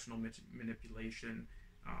this emotional manipulation,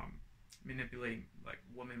 manipulating, like,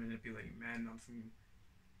 women manipulating men on some,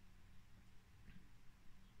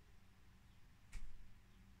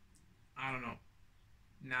 I don't know.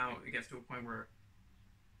 Now it gets to a point where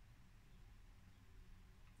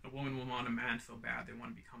a woman will want a man so bad they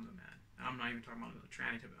want to become the man. And I'm not even talking about the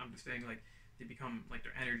tranny type. I'm just saying, like, they become, like,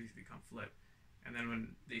 their energies become flipped. And then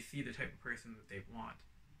when they see the type of person that they want,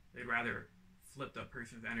 they'd rather flip that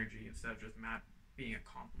person's energy instead of just being a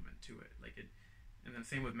compliment to it. Like, it, and then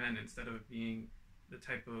same with men. Instead of being the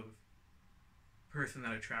type of person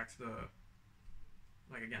that attracts the,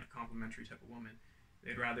 like, again, a complimentary type of woman,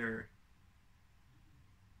 they'd rather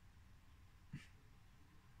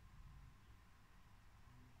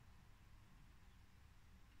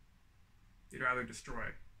they'd rather destroy.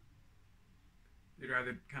 They'd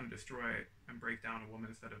rather kind of destroy and break down a woman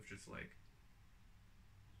instead of just like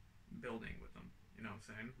building with them. You know what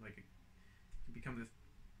I'm saying? Like it can become this,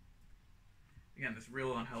 again, this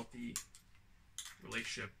real unhealthy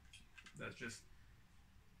relationship that's just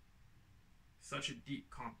such a deep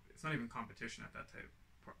it's not even competition at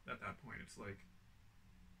at that point. It's like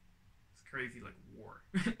it's crazy, like war.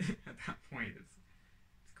 At that point, it's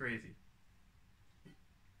crazy.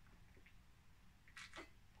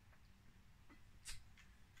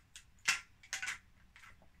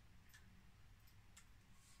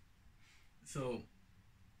 So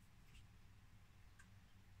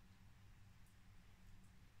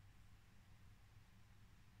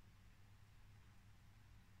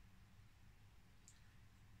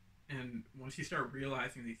and once you start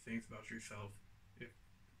realizing these things about yourself, if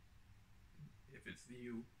it's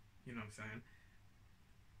you, you know what I'm saying?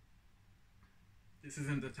 This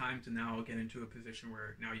isn't the time to now get into a position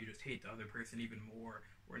where now you just hate the other person even more,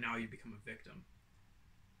 or now you become a victim.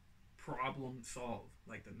 Problem solve.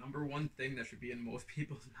 Like the number one thing that should be in most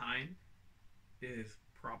people's mind is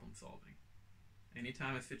problem solving.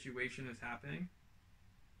 Anytime a situation is happening,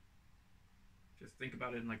 just think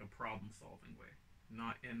about it in like a problem solving way,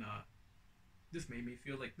 not in a this made me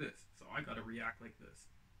feel like this, so I gotta react like this.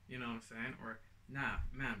 You know what I'm saying? Or nah,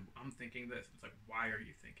 man, I'm thinking this. It's like, why are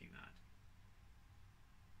you thinking that?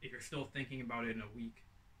 If you're still thinking about it in a week,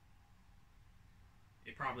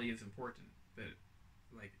 it probably is important, but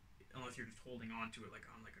like unless you're just holding on to it like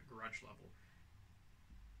on like a grudge level.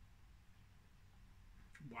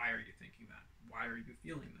 Why are you thinking that? Why are you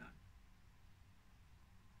feeling that?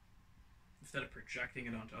 Instead of projecting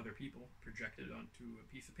it onto other people, project it onto a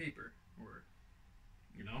piece of paper, or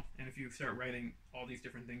you know. And if you start writing all these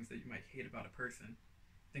different things that you might hate about a person,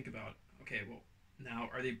 think about, okay, well, now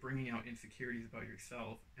are they bringing out insecurities about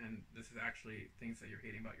yourself, and this is actually things that you're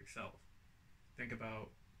hating about yourself. Think about,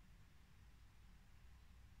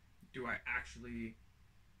 do I actually,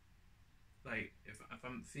 like, if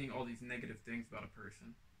I'm seeing all these negative things about a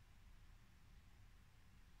person,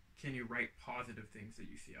 can you write positive things that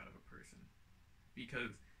you see out of a person?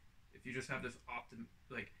 Because if you just have this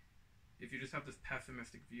if you just have this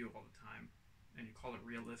pessimistic view all the time, and you call it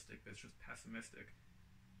realistic, but it's just pessimistic,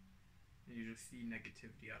 and you just see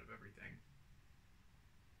negativity out of everything,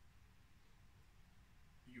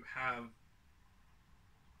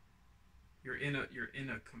 you're in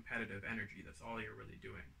a competitive energy. That's all you're really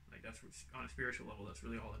doing. Like that's on a spiritual level, that's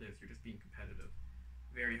really all it is. You're just being competitive,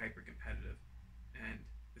 very hyper competitive, and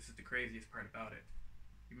this is the craziest part about it.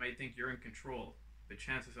 You might think you're in control, but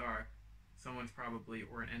chances are someone's probably,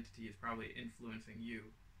 or an entity is probably influencing you,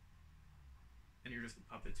 and you're just a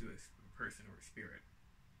puppet to a person or a spirit.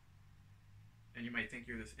 And you might think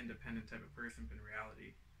you're this independent type of person, but in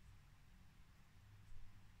reality,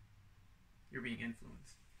 you're being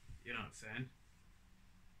influenced. You know what I'm saying?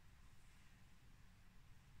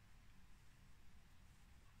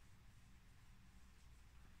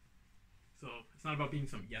 So it's not about being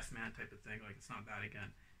some yes man type of thing. Like it's not that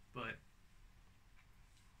again, but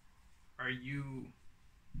are you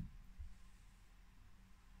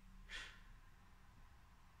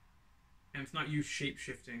and it's not you shape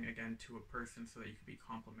shifting again to a person so that you can be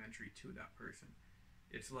complementary to that person.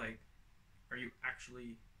 It's like, are you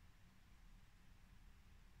actually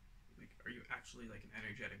like an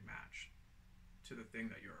energetic match to the thing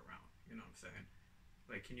that you're around? You know what I'm saying?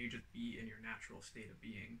 Like, can you just be in your natural state of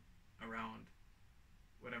being around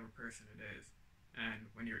whatever person it is?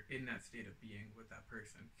 And when you're in that state of being with that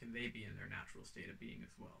person, can they be in their natural state of being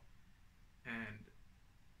as well? And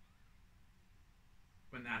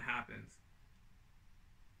when that happens,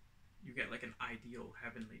 you get like an ideal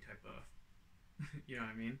heavenly type of, you know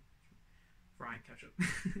what I mean? Frying ketchup,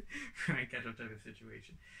 frying ketchup type of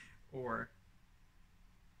situation. Or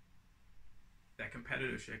that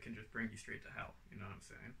competitive shit can just bring you straight to hell, you know what I'm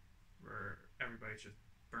saying? Where everybody's just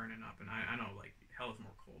burning up. And I know like hell is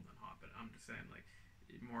more cold than hot, but I'm just saying like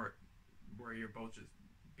more where you're both just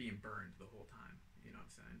being burned the whole time, you know what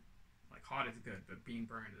I'm saying? Like hot is good, but being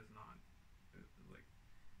burned is not. Like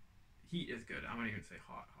heat is good. I wouldn't even say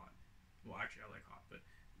hot. Well, actually, I like hot, but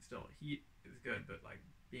still, heat is good. But like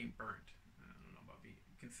being burnt, I don't know about being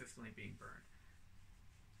consistently being burned.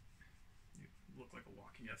 You look like a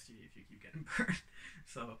walking STD if you keep getting burned.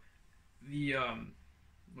 So the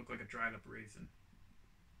look like a dried up raisin.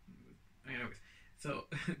 Anyways, so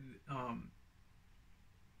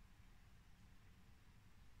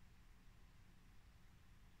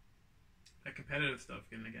that competitive stuff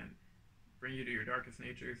can again bring you to your darkest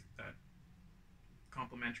natures. That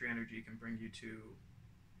complementary energy can bring you to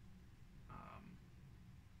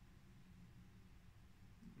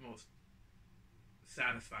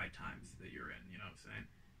satisfied times that you're in. You know what I'm saying?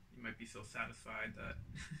 You might be so satisfied that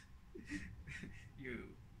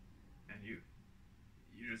you and you're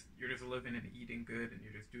just living and eating good, and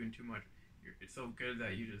you're just doing too much. It's so good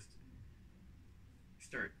that you just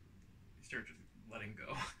start just letting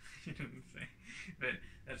go. You know what I'm saying? But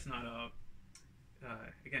that's not a.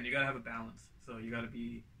 Again, you gotta have a balance. So you gotta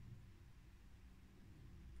be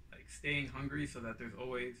like staying hungry, so that there's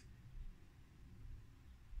always.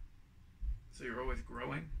 So you're always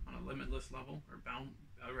growing on a limitless level, or bound.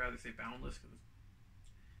 I'd rather say boundless,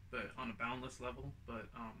 but on a boundless level.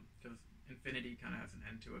 But because infinity kind of has an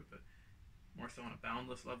end to it, but more so on a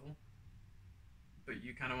boundless level. But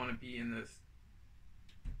you kind of want to be in this.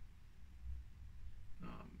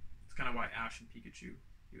 It's kind of why Ash and Pikachu,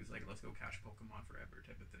 he was like, let's go catch Pokemon forever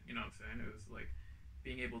type of thing. You know what I'm saying? It was like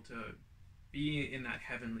being able to be in that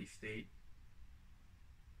heavenly state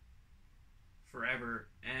forever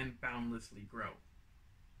and boundlessly grow.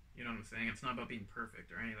 You know what I'm saying? It's not about being perfect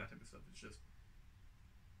or any of that type of stuff. It's just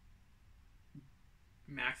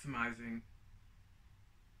maximizing.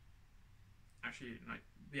 Actually, not,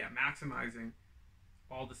 yeah, maximizing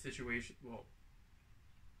all the situation. Well,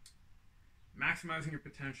 maximizing your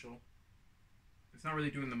potential. It's not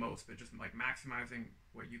really doing the most, but just like maximizing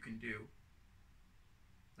what you can do.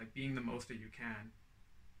 Like being the most that you can.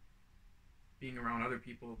 Being around other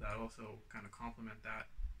people that also kind of complement that.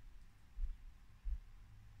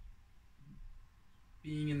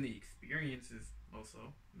 Being in the experiences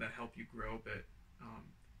also that help you grow, but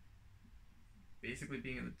basically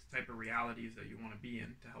being in the type of realities that you want to be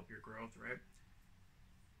in to help your growth, right?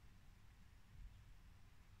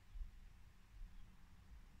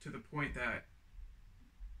 To the point that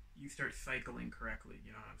you start cycling correctly,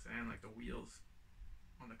 you know what I'm saying? Like the wheels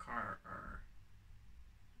on the car are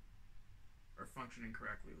functioning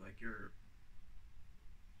correctly. Like your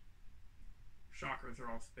chakras are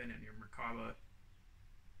all spinning. Your Merkaba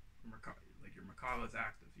is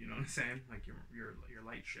active. You know what I'm saying? Like your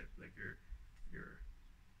light ship. Like you're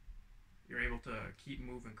able to keep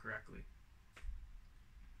moving correctly.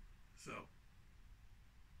 So.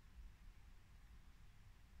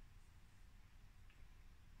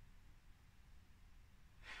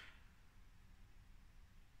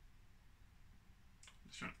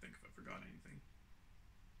 Just trying to think if I forgot anything.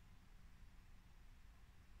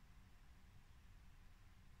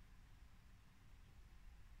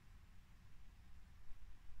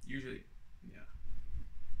 Usually, yeah.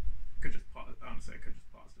 Could just pause. Honestly, I could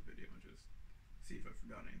just pause the video and just see if I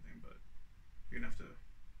forgot anything, but you're gonna have to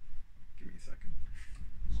give me a second.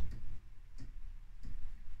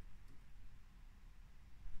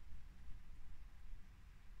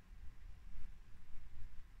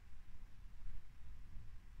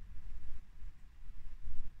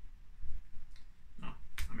 No,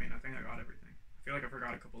 I mean, I think I got everything. I feel like I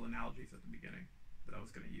forgot a couple analogies at the beginning that I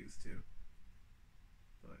was gonna use too.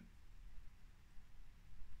 But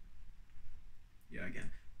yeah,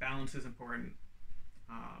 again, balance is important.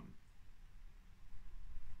 Um,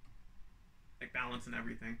 like balance in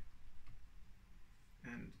everything,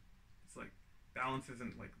 and it's like balance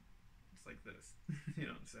isn't like it's like this. You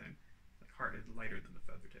know what I'm saying? Like heart is lighter than the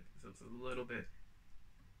feather tip, so it's a little bit.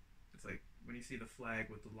 It's like when you see the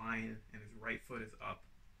flag with the lion and his right foot is up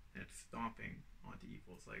and it's stomping onto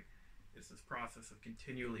evil. It's like it's this process of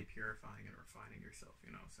continually purifying and refining yourself.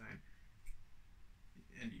 You know what I'm saying?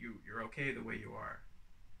 And you're okay the way you are.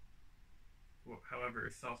 Well,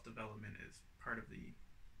 however, self development is part of the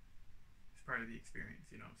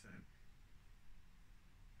experience. You know what I'm saying?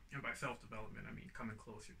 And by self development, I mean coming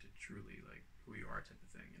closer to truly like who you are type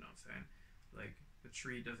of thing. You know what I'm saying? Like the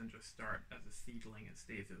tree doesn't just start as a seedling and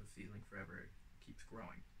stays as a seedling forever. It keeps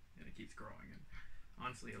growing and it keeps growing. And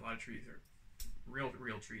honestly, a lot of trees are real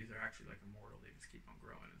trees are actually like immortal. They just keep on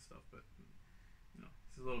growing and stuff. But you know,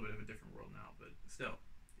 it's a little bit of a different world now. But still,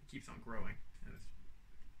 it keeps on growing and it's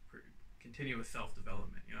continuous self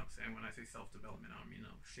development. You know what I'm saying? When I say self development, I don't mean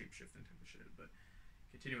shape shifting type of shit, but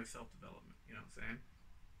continuous self development. You know what I'm saying?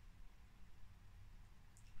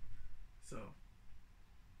 So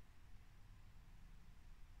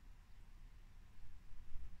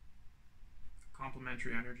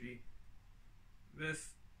complementary energy.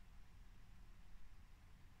 This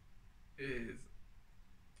is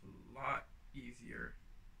a lot easier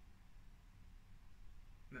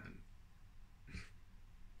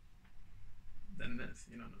than this.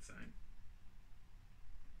 You know what I'm saying?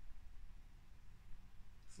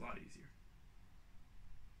 It's a lot easier.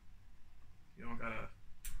 You don't gotta.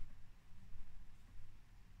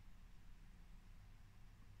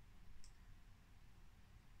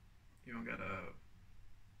 You don't gotta.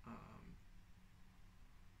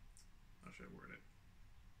 How should I word it?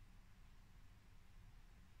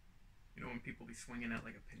 when people be swinging at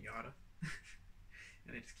like a pinata,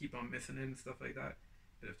 and they just keep on missing it and stuff like that.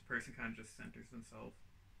 But if the person kind of just centers themselves,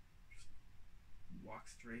 just walk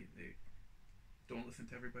straight, they don't listen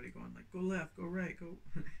to everybody going like, go left, go right, go.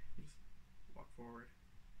 You just walk forward,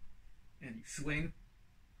 and you swing.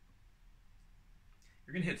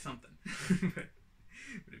 You're gonna hit something,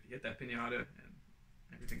 but if you hit that pinata and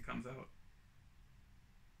everything comes out,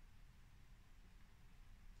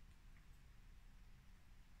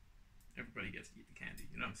 everybody gets to eat the candy.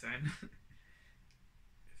 You know what I'm saying?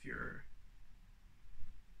 if you're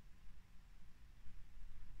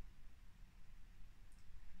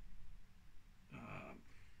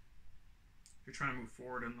if you're trying to move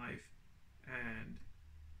forward in life and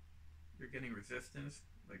you're getting resistance,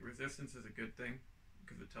 like resistance is a good thing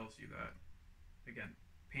because it tells you that, again,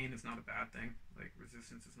 pain is not a bad thing. Like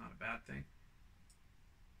resistance is not a bad thing.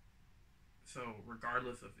 So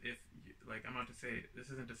regardless of if you, like, I'm not to say,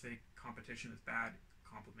 this isn't to say competition is bad,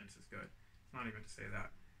 compliments is good. It's not even to say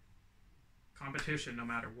that. Competition, no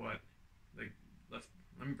matter what, like, let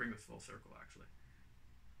me bring this full circle actually.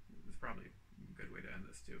 It's probably a good way to end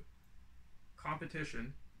this too.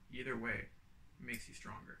 Competition, either way, makes you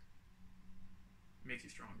stronger. It makes you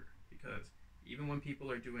stronger because even when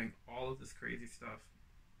people are doing all of this crazy stuff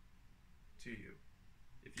to you,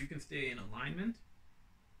 if you can stay in alignment,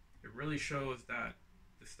 it really shows that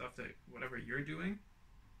the stuff that whatever you're doing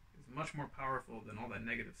is much more powerful than all that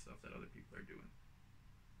negative stuff that other people are doing.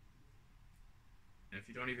 And if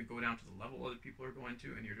you don't even go down to the level other people are going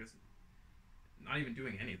to, and you're just not even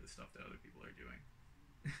doing any of the stuff that other people are doing,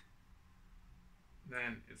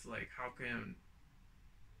 then it's like, how can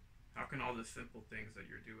all the simple things that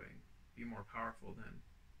you're doing be more powerful than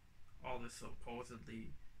all this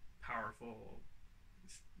supposedly powerful,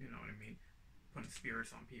 you know what I mean, putting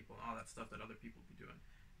spirits on people and all that stuff that other people be doing?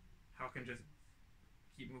 How can just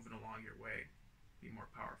keep moving along your way be more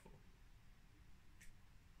powerful?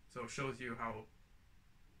 So it shows you how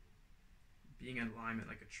being in alignment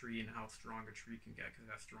like a tree and how strong a tree can get because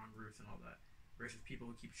it has strong roots and all that, versus people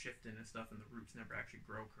who keep shifting and stuff and the roots never actually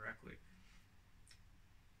grow correctly.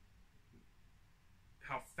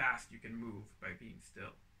 How fast you can move by being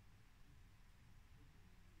still.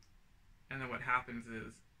 And then what happens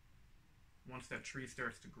is, once that tree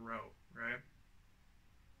starts to grow, right,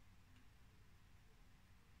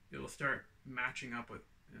 it'll start matching up with,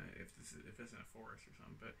 if it's in a forest or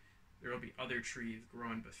something, but there will be other trees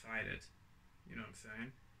growing beside it, you know what I'm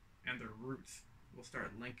saying? And their roots will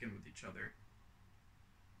start linking with each other.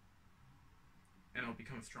 And it'll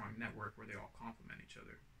become a strong network where they all complement each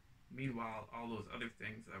other. Meanwhile, all those other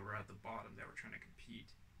things that were at the bottom that were trying to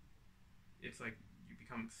compete, it's like you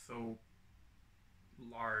become so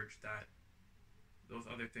large that those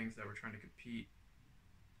other things that were trying to compete,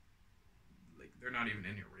 like, they're not even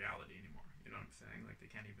in your reality anymore. You know what I'm saying? Like, they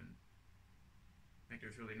can't even, like,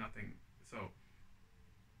 there's really nothing. So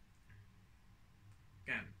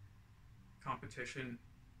again, competition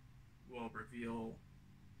will reveal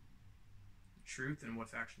truth and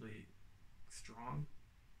what's actually strong,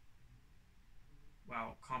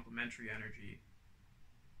 while complementary energy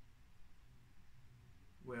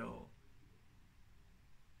will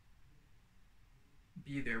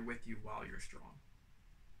be there with you while you're strong.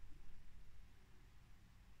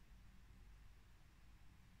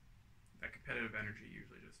 That competitive energy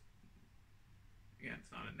usually just, again,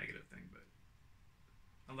 it's not a negative thing, but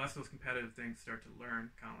unless those competitive things start to learn,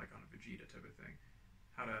 kind of like on a Vegeta type of thing,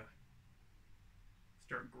 how to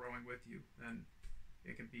start growing with you, then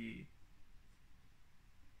it can be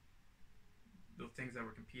the things that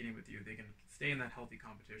were competing with you, they can stay in that healthy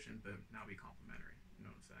competition, but now be complementary. You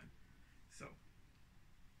know what I'm saying? So,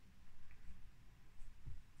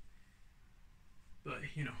 but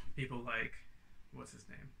you know, people like, what's his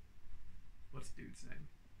name? What's dude's name?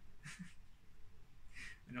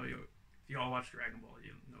 I know you. If you all watch Dragon Ball,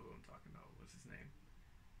 you know what I'm talking about. What's his name?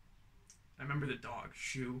 I remember the dog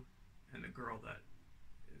Shu and the girl that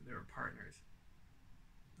they were partners.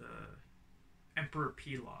 The Emperor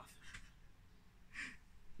Pilaf.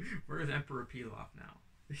 Where is Emperor Pilaf now?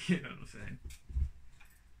 You know what I'm saying?